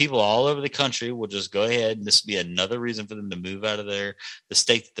 Because people all over the country will just go ahead, and this will be another reason for them to move out of the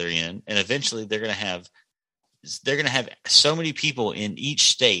state that they're in. And eventually they're going to have so many people in each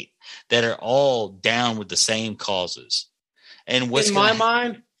state that are all down with the same causes. And in my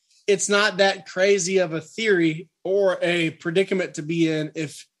mind, it's not that crazy of a theory or a predicament to be in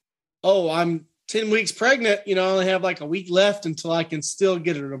if, I'm 10 weeks pregnant, I only have like a week left until I can still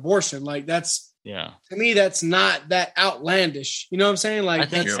get an abortion. Like to me, that's not that outlandish. You know what I'm saying? Like, I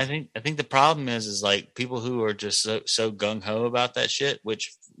think the problem is like people who are just so gung ho about that shit,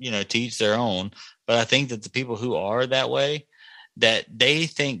 which, to each their own. But I think that the people who are that way, that they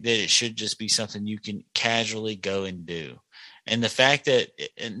think that it should just be something you can casually go and do. And the fact that,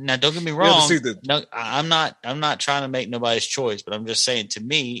 now don't get me wrong, no, I'm not trying to make nobody's choice, but I'm just saying, to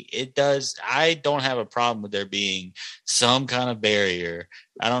me, it does. I don't have a problem with there being some kind of barrier.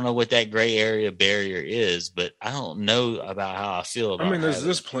 I don't know what that gray area barrier is, but I don't know about how I feel about it. I mean,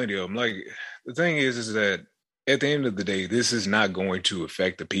 there's plenty of them. Like, the thing is that at the end of the day, this is not going to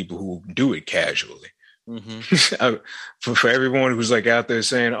affect the people who do it casually. Mm-hmm. For everyone who's like out there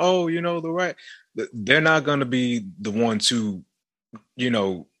saying, the right, they're not going to be the ones who,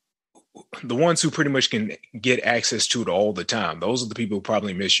 the ones who pretty much can get access to it all the time. Those are the people who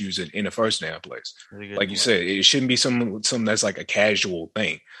probably misuse it in the first damn place. Like you said, it shouldn't be something that's like a casual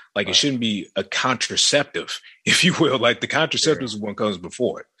thing. Like it shouldn't be a contraceptive, if you will. Like the contraceptive is one comes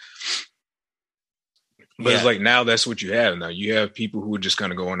before it. But it's like now that's what you have. Now you have people who are just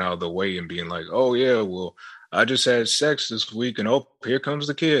kind of going out of the way and being like, oh yeah, well, I just had sex this week and here comes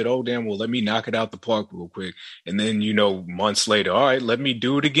the kid. Oh damn, well, let me knock it out the park real quick. And then, months later, all right, let me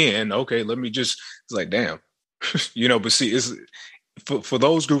do it again. Okay, let me it's like, damn. But see, for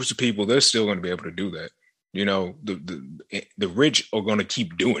those groups of people, they're still going to be able to do that. You know, the rich are going to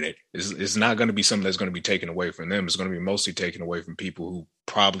keep doing it. It's not going to be something that's going to be taken away from them. It's going to be mostly taken away from people who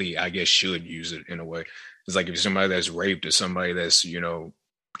probably, I guess, should use it in a way. It's like if somebody that's raped or somebody that's, you know,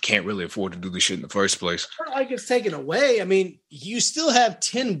 can't really afford to do the shit in the first place. It's not like it's taken away. I mean, you still have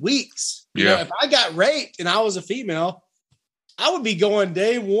 10 weeks. You Yeah. know, if I got raped and I was a female, I would be going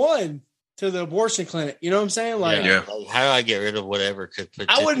day one to the abortion clinic. You know what I'm saying? Like, Yeah. Like, how do I get rid of whatever could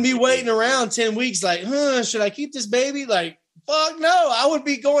I wouldn't be waiting around 10 weeks like, should I keep this baby? Like, fuck no. I would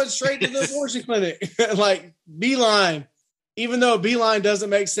be going straight to the abortion clinic. Like, Beeline. Even though Beeline doesn't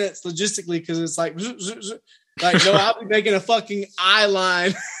make sense logistically because it's like, no, I'll be making a fucking eye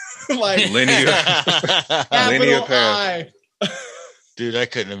line. Like, Linear capital path. I. Dude, I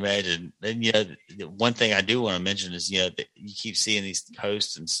couldn't imagine. And yeah, one thing I do want to mention is, that you keep seeing these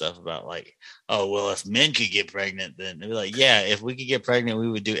posts and stuff about like, oh, well, if men could get pregnant, then they'd be like, yeah, if we could get pregnant, we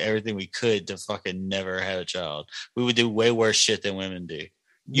would do everything we could to fucking never have a child. We would do way worse shit than women do.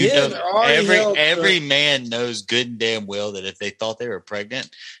 Every man knows good and damn well that if they thought they were pregnant,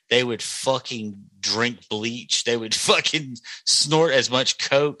 they would fucking drink bleach. They would fucking snort as much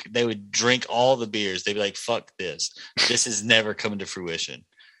coke. They would drink all the beers. They'd be like, fuck this. This is never coming to fruition.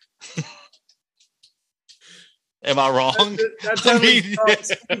 Am I wrong? That's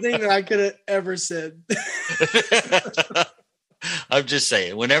everything that I could have ever said. I'm just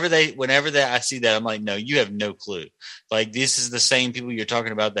saying, whenever I see that, I'm like, no, you have no clue. Like, this is the same people you're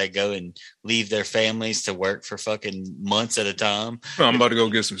talking about that go and leave their families to work for fucking months at a time. I'm about to go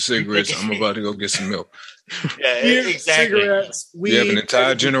get some cigarettes. I'm about to go get some milk. Yeah, exactly. Cigarettes, weed, You have an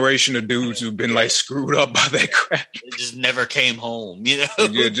entire generation of dudes who've been like screwed up by that crap. They just never came home, you know?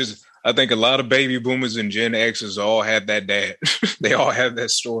 Yeah, I think a lot of baby boomers and Gen Xers all had that dad. They all have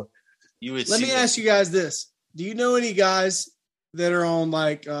that story. Let me ask you guys this. Do you know any guys that are on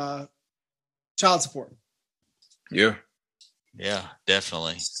like child support? Yeah. Yeah,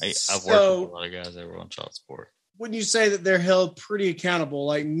 definitely. I've worked with a lot of guys that were on child support. Wouldn't you say that they're held pretty accountable?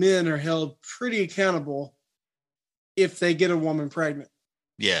 Like, men are held pretty accountable if they get a woman pregnant.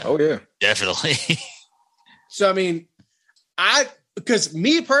 Yeah. Oh, yeah. Definitely. So, I mean, because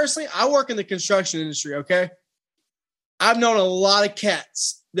me personally, I work in the construction industry, okay? I've known a lot of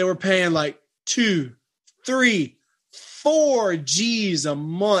cats that were paying like 2, 3, 4 G's a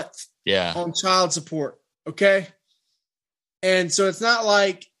month on child support, okay? And so it's not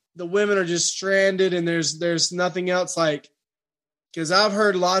like the women are just stranded and there's nothing else, like, because I've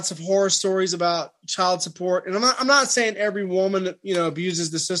heard lots of horror stories about child support, and I'm not saying every woman,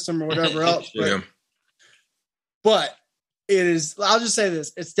 abuses the system or whatever else, but it is, I'll just say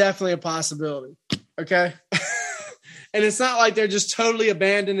this, it's definitely a possibility, okay? And it's not like they're just totally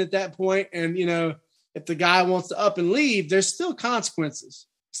abandoned at that point, and, if the guy wants to up and leave, there's still consequences,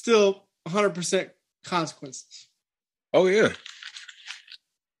 still 100% consequences. Oh, yeah.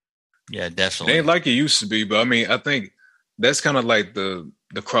 Yeah, definitely. It ain't like it used to be, but I mean, I think that's kind of like the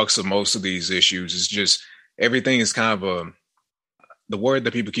crux of most of these issues. Is just everything is kind of the word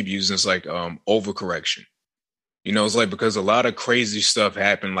that people keep using is like overcorrection. It's like because a lot of crazy stuff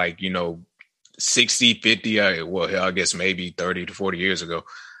happened like, 60, 50, I guess maybe 30 to 40 years ago.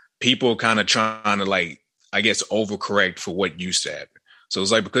 People kind of trying to like, I guess, overcorrect for what used to happen. So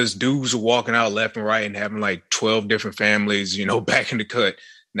it's like because dudes are walking out left and right and having like 12 different families, back in the cut.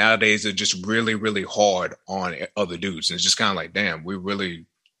 Nowadays, they're just really, really hard on other dudes. And it's just kind of like, damn, we're really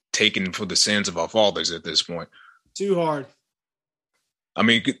taking for the sins of our fathers at this point. Too hard. I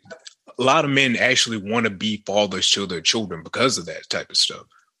mean, a lot of men actually want to be fathers to their children because of that type of stuff.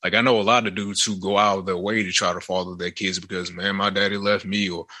 Like, I know a lot of dudes who go out of their way to try to father their kids because, man, my daddy left me,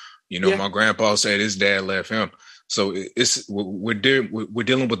 or, my grandpa said his dad left him. So we're dealing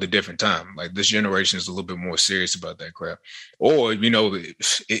with a different time. Like, this generation is a little bit more serious about that crap. Or, if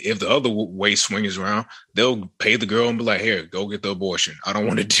the other way swings around, they'll pay the girl and be like, here, go get the abortion. I don't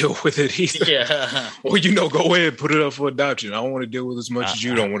want to deal with it either. Yeah. Or, go ahead, put it up for adoption. I don't want to deal with as much as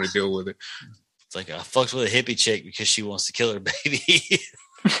you don't want to deal with it. It's like I fucked with a hippie chick because she wants to kill her baby.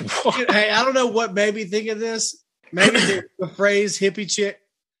 Hey, I don't know what made me think of this. Maybe the phrase hippie chick.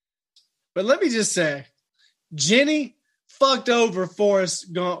 But let me just say, Jenny fucked over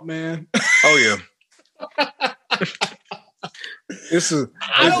Forrest Gump, man. Oh, yeah. I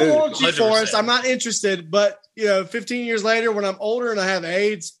don't want you, 100%. Forrest. I'm not interested. But, 15 years later, when I'm older and I have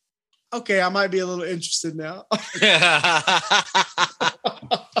AIDS, okay, I might be a little interested now.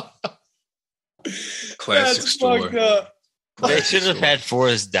 Classic story. They should have had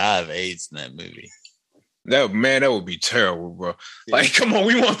Forrest die of AIDS in that movie. That would be terrible, bro. Yeah. Like, come on,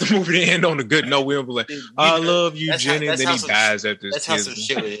 we want the movie to end on a good note. We'll be like, I love you, Jenny. And then he dies at this. That's how some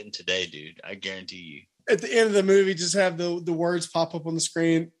shit would end today, dude. I guarantee you. At the end of the movie, just have the words pop up on the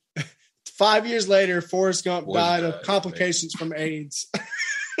screen. 5 years later, Forrest Gump died of complications from AIDS.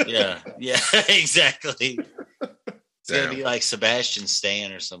 Yeah, exactly. It's gonna be like Sebastian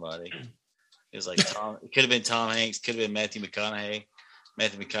Stan or somebody. It was like Tom. It could have been Tom Hanks. Could have been Matthew McConaughey.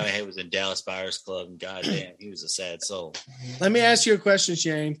 Matthew McConaughey was in Dallas Buyers Club, and goddamn, he was a sad soul. Let me ask you a question,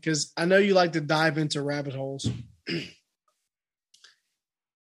 Shane, because I know you like to dive into rabbit holes. Do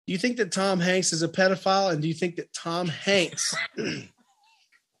you think that Tom Hanks is a pedophile, and do you think that Tom Hanks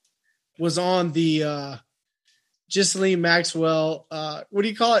was on the Ghislaine Maxwell? What do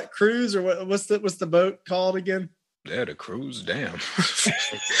you call it? Cruise or what's the boat called again? Yeah, the cruise. Damn,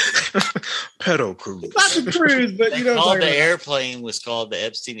 pedo cruise. Not the cruise, but you know, the airplane was called the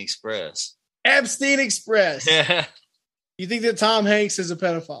Epstein Express. Epstein Express. Yeah. You think that Tom Hanks is a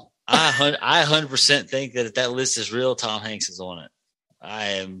pedophile? I 100% think that if that list is real, Tom Hanks is on it. I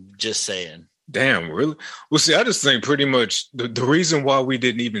am just saying. Damn, really? Well, see, I just think pretty much the reason why we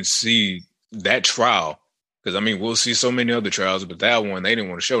didn't even see that trial, because I mean, we'll see so many other trials, but that one, they didn't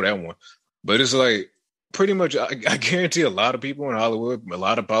want to show that one. But it's like, pretty much, I guarantee a lot of people in Hollywood, a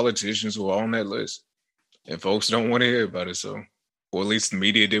lot of politicians were on that list. And folks don't want to hear about it, so, or at least the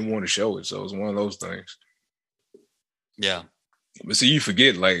media didn't want to show it. So it's one of those things. Yeah. But see, you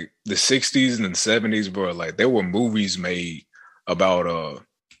forget, like, the 60s and the 70s, bro, like, there were movies made about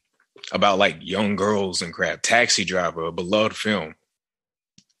like young girls and crap. Taxi Driver, a beloved film.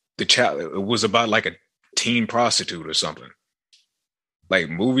 It was about like a teen prostitute or something. Like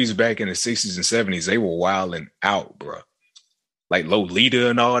movies back in the 60s and 70s, they were wilding out, bro. Like Lolita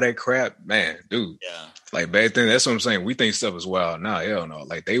and all that crap, man, dude. Yeah. Like back then, that's what I'm saying. We think stuff is wild. Nah, hell no.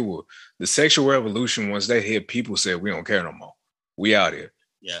 Like they were the sexual revolution. Once they hit, people said we don't care no more. We out here.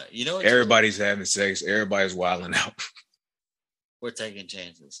 Yeah, you know, everybody's having sex. Everybody's wilding out. We're taking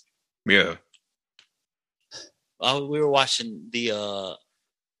chances. Yeah. We were watching the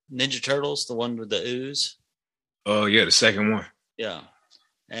Ninja Turtles, the one with the ooze. Oh yeah, the second one. Yeah,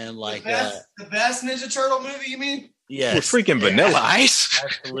 and like the best Ninja Turtle movie. You mean? Yeah, freaking Vanilla Ice.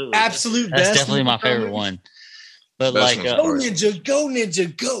 Absolutely, absolute. That's best definitely my favorite movie. One. But best like, go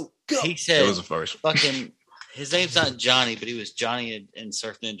Ninja, go. He said, that was the first. Fucking, his name's not Johnny, but he was Johnny in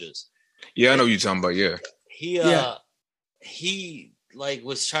Surf Ninjas. Yeah, I know what you're talking about. Yeah, he like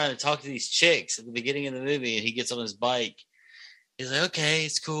was trying to talk to these chicks at the beginning of the movie, and he gets on his bike. He's like, okay,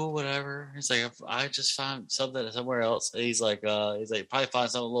 it's cool, whatever. He's like, I just found something somewhere else. And he's like, probably find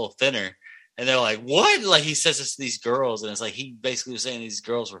something a little thinner. And they're like, what? Like he says this to these girls, and it's like he basically was saying these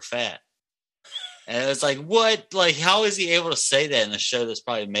girls were fat. And it's like, what? Like, how is he able to say that in a show that's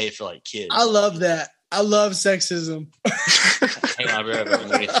probably made for like kids? I love that. I love sexism. Hang on, I'll be right back.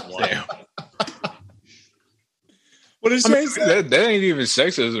 Let me get some water. What is that ain't even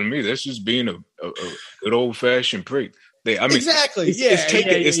sexism to me. That's just being a good old fashioned prick. Exactly.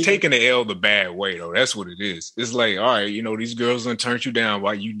 It's taking the L the bad way though. That's what it is. It's like, all right, you know, these girls done turned you down.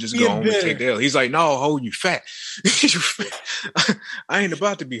 Why you just go home and take the L? He's like, no, hold you fat. I ain't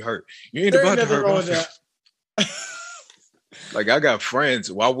about to be hurt. You ain't about to hurt me. Like I got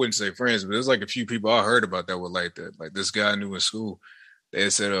friends. Well, I wouldn't say friends, but there's like a few people I heard about that were like that. Like this guy I knew in school. They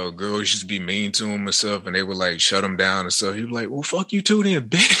said, girls used to be mean to him and stuff, and they would like shut him down and stuff. He was like, well, fuck you too then,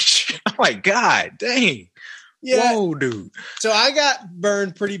 bitch. I'm like, God dang. Yeah. Whoa, dude. So I got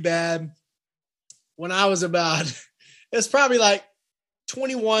burned pretty bad when I was about, it's probably like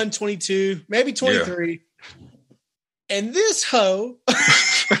 21, 22, maybe 23. Yeah. And this hoe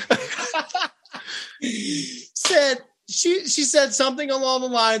said, she said something along the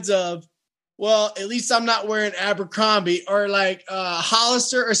lines of, well, at least I'm not wearing Abercrombie or like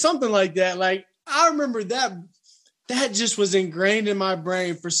Hollister or something like that. Like I remember that just was ingrained in my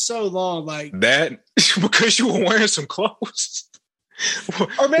brain for so long. Like that because you were wearing some clothes.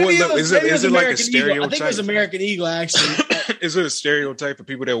 Or maybe is it like a stereotype? Eagle. I think it was American Eagle actually. Is it a stereotype for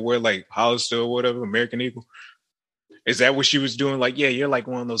people that wear like Hollister or whatever, American Eagle? Is that what she was doing? Like, yeah, you're like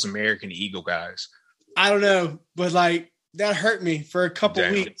one of those American Eagle guys. I don't know, but like that hurt me for a couple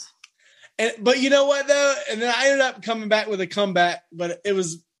weeks. But you know what though? And then I ended up coming back with a comeback, but it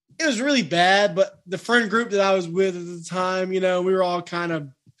was really bad. But the friend group that I was with at the time, you know, we were all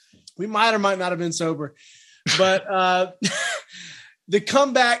we might or might not have been sober, but the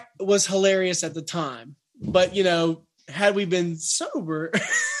comeback was hilarious at the time. But you know, had we been sober,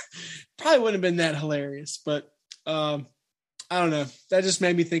 probably wouldn't have been that hilarious. But I don't know. That just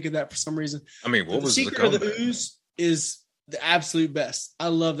made me think of that for some reason. I mean, what was the secret of the ooze is the absolute best. I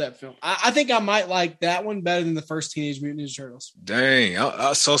love that film. I think I might like that one better than the first Teenage Mutant Ninja Turtles. Dang,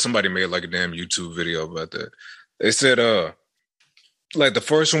 I saw somebody made like a damn YouTube video about that. They said, like the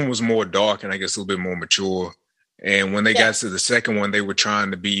first one was more dark and I guess a little bit more mature. And when they got to the second one, they were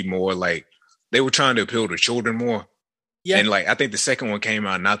trying to be more like, they were trying to appeal to children more. Yeah. And like, I think the second one came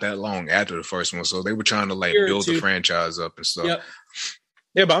out not that long after the first one. So they were trying to like build the franchise up and stuff. Yep.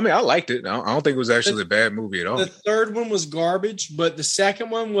 Yeah, but I mean, I liked it. I don't think it was actually a bad movie at all. The third one was garbage, but the second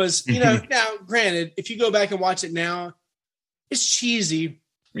one was, you know, now granted, if you go back and watch it now, it's cheesy.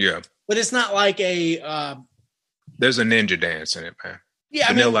 Yeah. But it's not like a... There's a ninja dance in it, man. Yeah,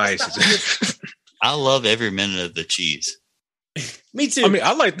 Vanilla Ice. I love every minute of the cheese. Me too. I mean,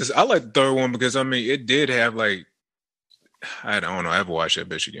 I like this. I like the third one because I mean, it did have like, I don't know. I haven't watched that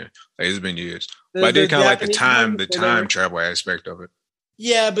bitch again. Like, it's been years, but I did kind of like the time travel aspect of it.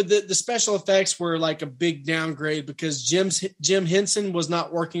 Yeah, but the special effects were like a big downgrade because Jim Henson was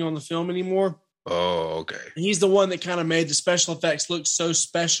not working on the film anymore. Oh, okay. And he's the one that kind of made the special effects look so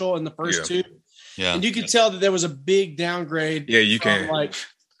special in the first two. Yeah, and you could tell that there was a big downgrade. Yeah, you can like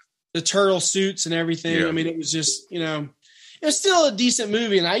the turtle suits and everything. Yeah. I mean, it was just, you know, it was still a decent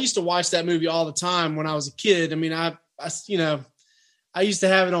movie, and I used to watch that movie all the time when I was a kid. I mean, I you know, I used to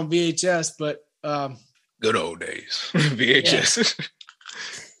have it on VHS, but good old days VHS. Yeah.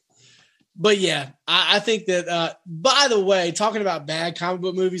 But yeah, I think that. By the way, talking about bad comic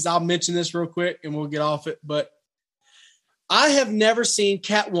book movies, I'll mention this real quick, and we'll get off it. But I have never seen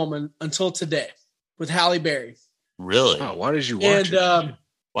Catwoman until today with Halle Berry. Really? Oh, why did you watch it?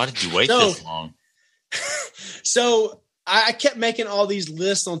 Why did you wait this long? So I kept making all these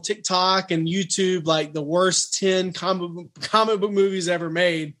lists on TikTok and YouTube, like the worst 10 comic book movies ever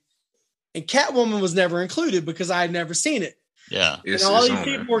made. And Catwoman was never included because I had never seen it. Yeah. And all these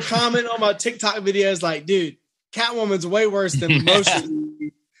people were commenting on my TikTok videos like, dude, Catwoman's way worse than most of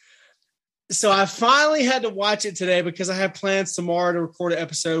them. So I finally had to watch it today because I have plans tomorrow to record an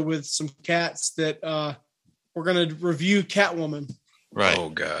episode with some cats that we're going to review Catwoman. Right. Oh,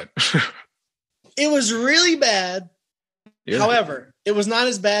 God. It was really bad. Yeah. However, it was not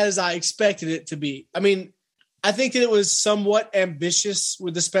as bad as I expected it to be. I mean, I think that it was somewhat ambitious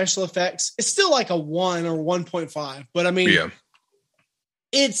with the special effects. It's still like a 1 or 1.5, but I mean,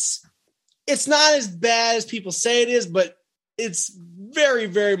 it's not as bad as people say it is, but it's very,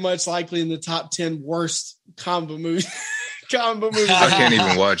 very much likely in the top 10 worst comic book movies. I can't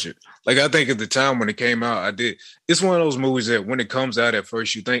even watch it. Like, I think at the time when it came out, I did. It's one of those movies that when it comes out at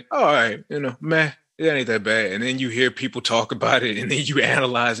first, you think, all right, you know, man, it ain't that bad. And then you hear people talk about it and then you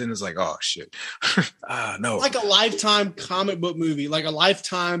analyze it and it's like, oh, shit. No. Like a Lifetime comic book movie, like a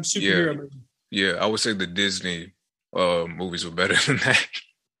Lifetime superhero movie. Yeah, I would say the Disney movies were better than that.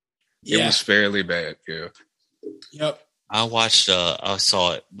 It was fairly bad, yeah. Yep. I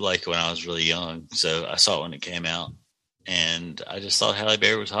saw it like when I was really young. So I saw it when it came out. And I just thought Halle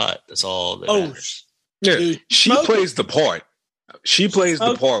Berry was hot. That's all that matters. Yeah, dude, she plays the part. She plays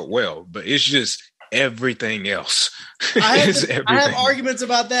the part well, but it's just everything else. I have arguments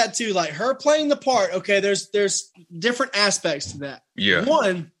about that too. Like her playing the part. Okay, there's different aspects to that. Yeah.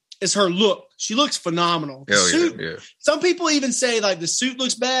 One is her look. She looks phenomenal. The suit, yeah. Some people even say like the suit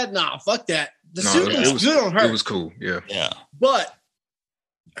looks bad. Nah, fuck that. The suit looks good on her. It was cool. Yeah. Yeah. But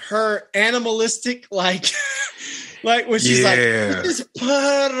her animalistic like when she's like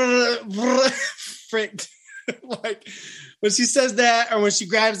frick. Like when she says that, or when she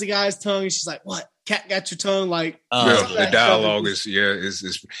grabs the guy's tongue and she's like, "What? Cat got your tongue?" Like the dialogue is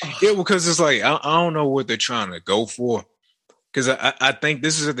because it's like I don't know what they're trying to go for. Because I think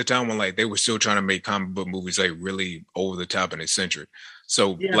this is at the time when like they were still trying to make comic book movies like really over the top and eccentric.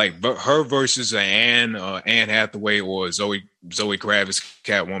 So like her versus Anne Hathaway or Zoe Kravitz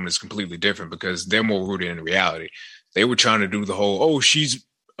Catwoman is completely different because they're more rooted in reality. They were trying to do the whole she's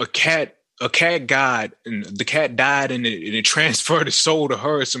a cat god and the cat died and it transferred its soul to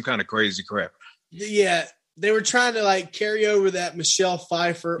her. Some kind of crazy crap. Yeah. They were trying to like carry over that Michelle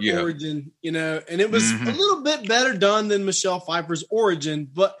Pfeiffer origin, you know, and it was a little bit better done than Michelle Pfeiffer's origin.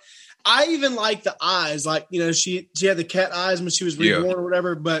 But I even like the eyes, like, you know, she had the cat eyes when she was reborn or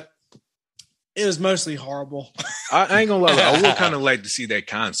whatever, but it was mostly horrible. I ain't gonna lie, I would kind of like to see that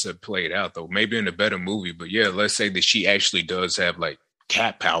concept played out though, maybe in a better movie. But yeah, let's say that she actually does have like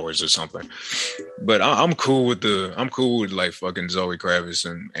cat powers or something. But I'm cool with like fucking Zoe Kravitz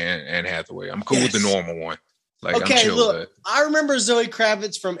and Anne Hathaway. I'm cool with the normal one. Like, okay, I'm chill look, with that. I remember Zoe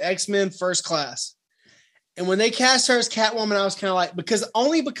Kravitz from X-Men First Class. And when they cast her as Catwoman, I was kind of like, because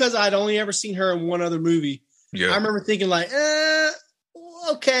I'd only ever seen her in one other movie. Yeah. I remember thinking like,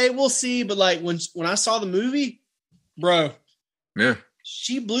 okay, we'll see. But like when I saw the movie, bro. Yeah.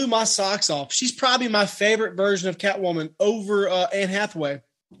 She blew my socks off. She's probably my favorite version of Catwoman over Anne Hathaway.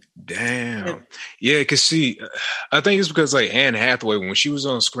 Damn. Yeah, because see, I think it's because like Anne Hathaway, when she was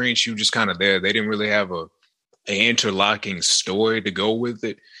on screen, she was just kind of there. They didn't really have an interlocking story to go with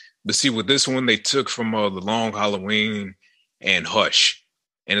it. But see, with this one, they took from The Long Halloween and Hush.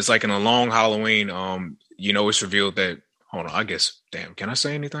 And it's like in A Long Halloween, it's revealed that, hold on, I guess, damn, can I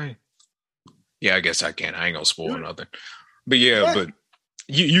say anything? Yeah, I guess I can. I ain't gonna spoil nothing. But yeah, but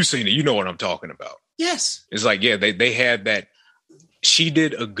you seen it. You know what I'm talking about. Yes. It's like, yeah, they had that. She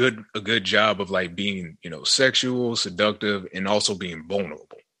did a good job of like being, sexual, seductive, and also being vulnerable.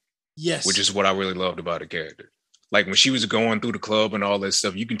 Yes. Which is what I really loved about the character. Like when she was going through the club and all that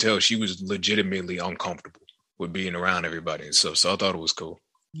stuff, you can tell she was legitimately uncomfortable with being around everybody and stuff. So I thought it was cool.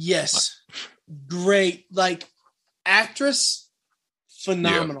 Yes. Great. Like actress,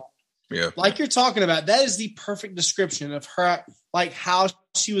 phenomenal. Yeah. Like you're talking about, that is the perfect description of her, like how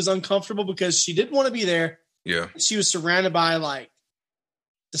she was uncomfortable because she didn't want to be there. Yeah. She was surrounded by like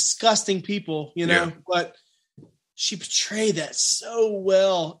disgusting people, but she portrayed that so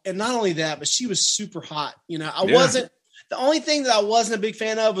well. And not only that, but she was super hot. The only thing that I wasn't a big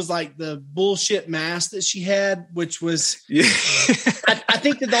fan of was like the bullshit mask that she had, which was, I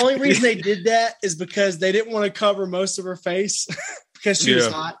think that the only reason they did that is because they didn't want to cover most of her face because she was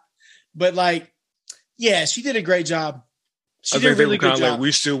hot. But like, yeah, she did a great job. I think they were kind of like,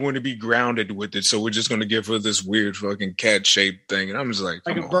 we still want to be grounded with it, so we're just going to give her this weird fucking cat shaped thing. And I'm just like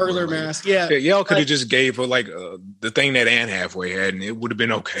a burglar mask. Yeah, y'all could have just gave her like the thing that Anne Hathaway had, and it would have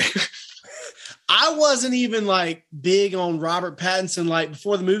been okay. I wasn't even like big on Robert Pattinson. Like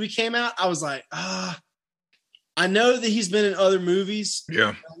before the movie came out, I was like, I know that he's been in other movies. Yeah,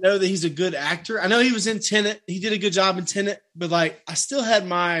 I know that he's a good actor. I know he was in Tenet. He did a good job in Tenet, but like I still had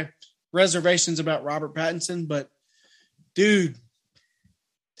my reservations about Robert Pattinson. But dude,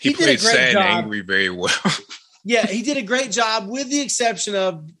 he played sad and angry very well. Yeah, he did a great job, with the exception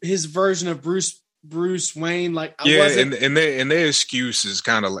of his version of Bruce Wayne. Like, and their excuse is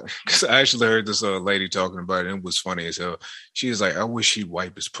kind of like, because I actually heard this lady talking about it, and it was funny as hell. She was like, "I wish he'd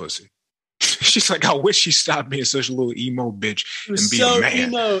wipe his pussy." She's like, "I wish he stopped being such a little emo bitch and be so a man."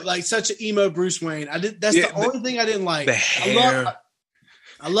 Emo, like such an emo Bruce Wayne. That's the only thing I didn't like. The hair.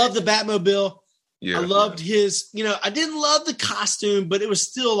 I love the Batmobile. Yeah. I loved his, I didn't love the costume, but it was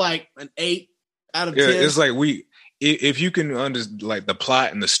still like an 8 out of 10. Yeah, it's like if you can understand like the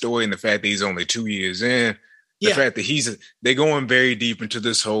plot and the story and the fact that he's only 2 years in, the fact that they're going very deep into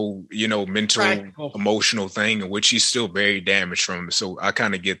this whole, mental, emotional thing in which he's still very damaged from. So I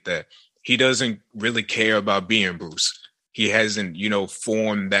kind of get that. He doesn't really care about being Bruce. He hasn't,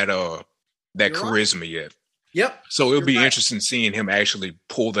 formed that charisma yet. Yep. So it'll be interesting seeing him actually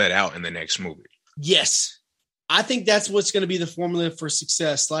pull that out in the next movie. Yes. I think that's what's going to be the formula for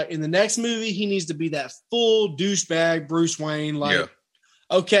success. Like in the next movie, he needs to be that full douchebag Bruce Wayne. Like,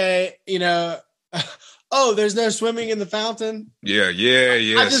 okay, oh, there's no swimming in the fountain. Yeah.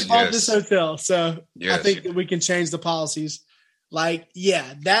 I just bought this hotel, so I think that we can change the policies. Like,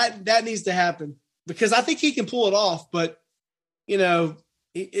 yeah, that needs to happen because I think he can pull it off. But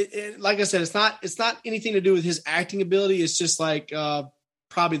like I said, it's not anything to do with his acting ability. It's just like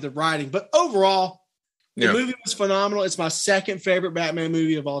probably the writing. But overall, the movie was phenomenal. It's my second favorite Batman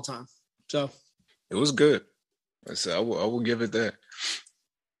movie of all time. So it was good. I will give it that.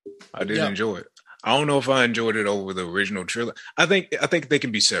 I did enjoy it. I don't know if I enjoyed it over the original trilogy. I think they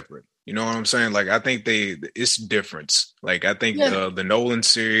can be separate. You know what I'm saying? Like I think it's difference. Like I think the Nolan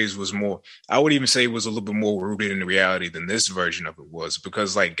series was more. I would even say it was a little bit more rooted in the reality than this version of it was,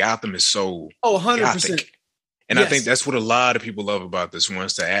 because like Gotham is so 100%. Gothic. And I think that's what a lot of people love about this one.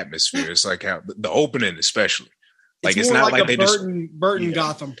 It's the atmosphere. It's like how the opening, especially. Like it's not like they Burton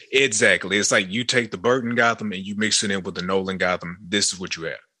Gotham. Exactly. It's like you take the Burton Gotham and you mix it in with the Nolan Gotham. This is what you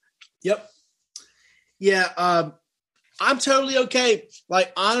have. Yep. Yeah. I'm totally okay.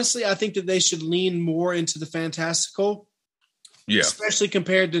 Like, honestly, I think that they should lean more into the fantastical. Yeah. Especially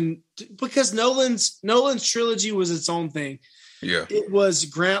compared to, because Nolan's trilogy was its own thing. Yeah. It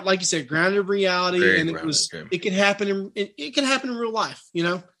was like you said, grounded in reality. It can happen in real life,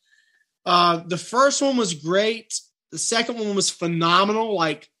 The first one was great. The second one was phenomenal,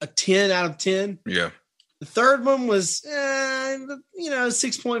 like a 10 out of 10. Yeah. The third one was,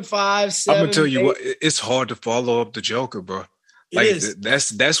 6.5, 7. I'm gonna tell you what, it's hard to follow up the Joker, bro. Like it is.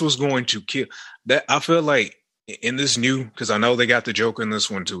 That's what's going to kill. That I feel like in this new, because I know they got the Joker in this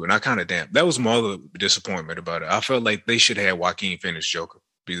one too, and I kind of that was my other disappointment about it. I felt like they should have Joaquin Phoenix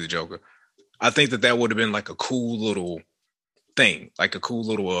be the Joker. I think that would have been like a cool little thing, like a cool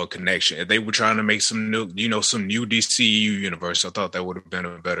little connection. If they were trying to make some new DCU universe, I thought that would have been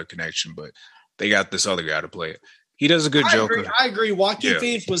a better connection, but they got this other guy to play it. He does a good Joker. I agree. Joaquin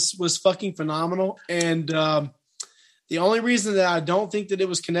Phoenix was fucking phenomenal. And the only reason that I don't think that it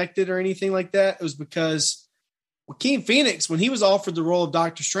was connected or anything like that was because Joaquin Phoenix, when he was offered the role of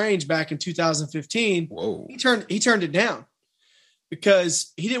Doctor Strange back in 2015, he turned it down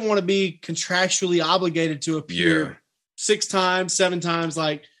because he didn't want to be contractually obligated to appear 6 times, 7 times.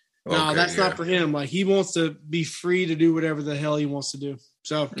 Like, no, that's not for him. Like, he wants to be free to do whatever the hell he wants to do.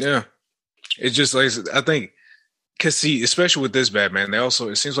 So, yeah, it's just like, I think, because see, especially with this Batman, it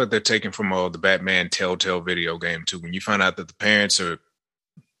seems like they're taking from the Batman Telltale video game too. When you find out that the parents are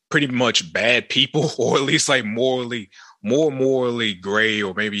pretty much bad people, or at least like more morally gray,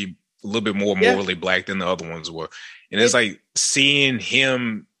 or maybe a little bit more morally black than the other ones were. And it's like seeing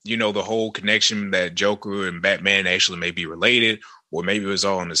him, the whole connection that Joker and Batman actually may be related, or maybe it was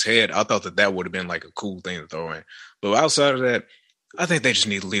all in his head. I thought that would have been like a cool thing to throw in. But outside of that, I think they just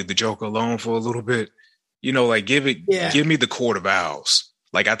need to leave the Joker alone for a little bit. Like give me the Court of Owls.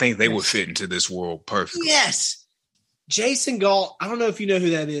 Like, I think they would fit into this world perfectly. Yes. Jason Galt. I don't know if you know who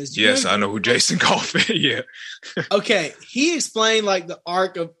that is. Yes, I know who Jason Galt is. Yeah. Okay. He explained like the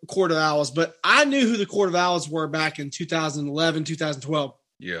arc of Court of Owls, but I knew who the Court of Owls were back in 2011, 2012.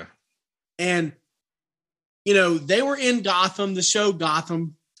 Yeah. And, they were in Gotham, the show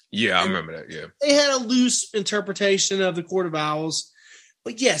Gotham. Yeah, I remember that. Yeah. They had a loose interpretation of the Court of Owls.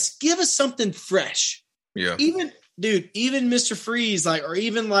 But yes, give us something fresh. Yeah. Even Mr. Freeze, or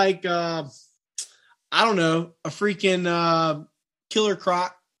even I don't know, a freaking Killer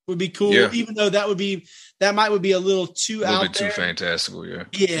Croc would be cool. Yeah. Even though that would be a little too out there. A little bit too fantastical, yeah.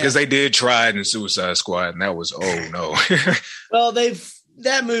 Yeah. Because they did try it in Suicide Squad, and that was, oh no. Well,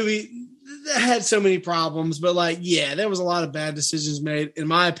 that movie had so many problems, but there was a lot of bad decisions made, in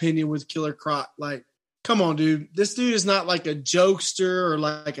my opinion, with Killer Croc. Like, come on, dude. This dude is not like a jokester or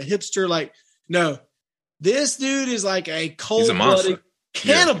like a hipster. No. This dude is like a cold-blooded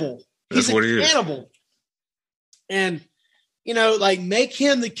cannibal. Yeah, that's what he is. Cannibal. And, make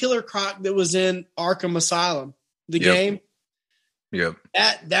him the Killer Croc that was in Arkham Asylum, the game. Yep.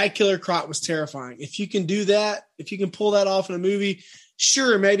 That Killer Croc was terrifying. If you can do that, if you can pull that off in a movie,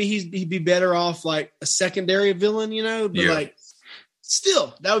 sure, maybe he'd be better off like a secondary villain, but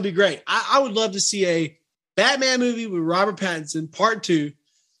still, that would be great. I would love to see a Batman movie with Robert Pattinson, Part 2.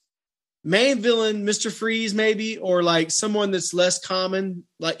 Main villain, Mr. Freeze, maybe, or someone that's less common,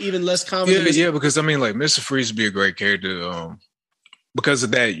 even less common. Yeah, because Mr. Freeze would be a great character because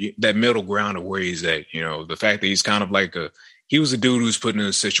of that middle ground of where he's at. The fact that he's kind of he was a dude who's put in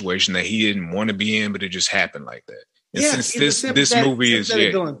a situation that he didn't want to be in, but it just happened like that. And since this movie is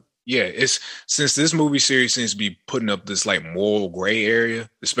since this movie series seems to be putting up this moral gray area,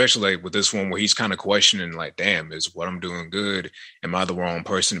 especially with this one where he's kind of questioning damn, is what I'm doing good? Am I the wrong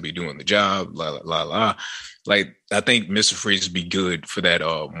person to be doing the job? La la la. I think Mr. Freeze would be good for that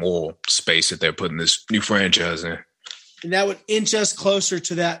moral space that they're putting this new franchise in. And that would inch us closer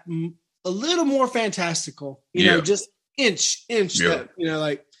to that a little more fantastical, just inch that,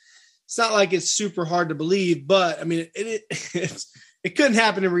 it's not like it's super hard to believe, but I mean, it couldn't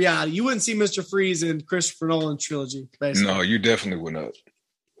happen in reality. You wouldn't see Mr. Freeze in Christopher Nolan trilogy, basically. No, you definitely would not.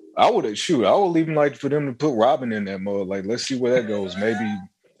 I would even for them to put Robin in that mode. Let's see where that goes. Maybe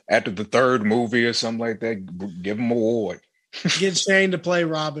after the 3rd movie or something like that, give him an award. Get Shane to play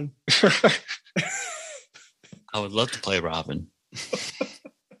Robin. I would love to play Robin.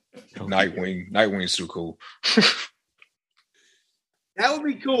 Nightwing's too cool. That would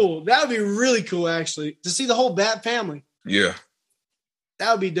be cool. That would be really cool, actually, to see the whole Bat family. Yeah.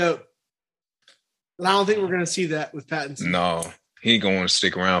 That would be dope. But I don't think we're going to see that with Pattinson. No, he ain't going to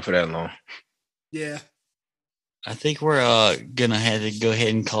stick around for that long. Yeah. I think we're going to have to go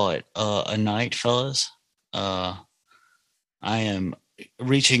ahead and call it a night, fellas. I am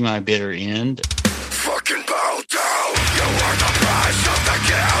reaching my bitter end. Fucking bow down. You were the price of the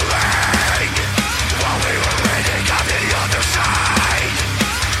killing. While we were waiting on the other side,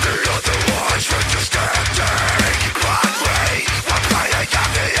 the other ones were just standing. But we were playing on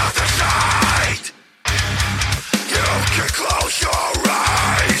the other side. You can close your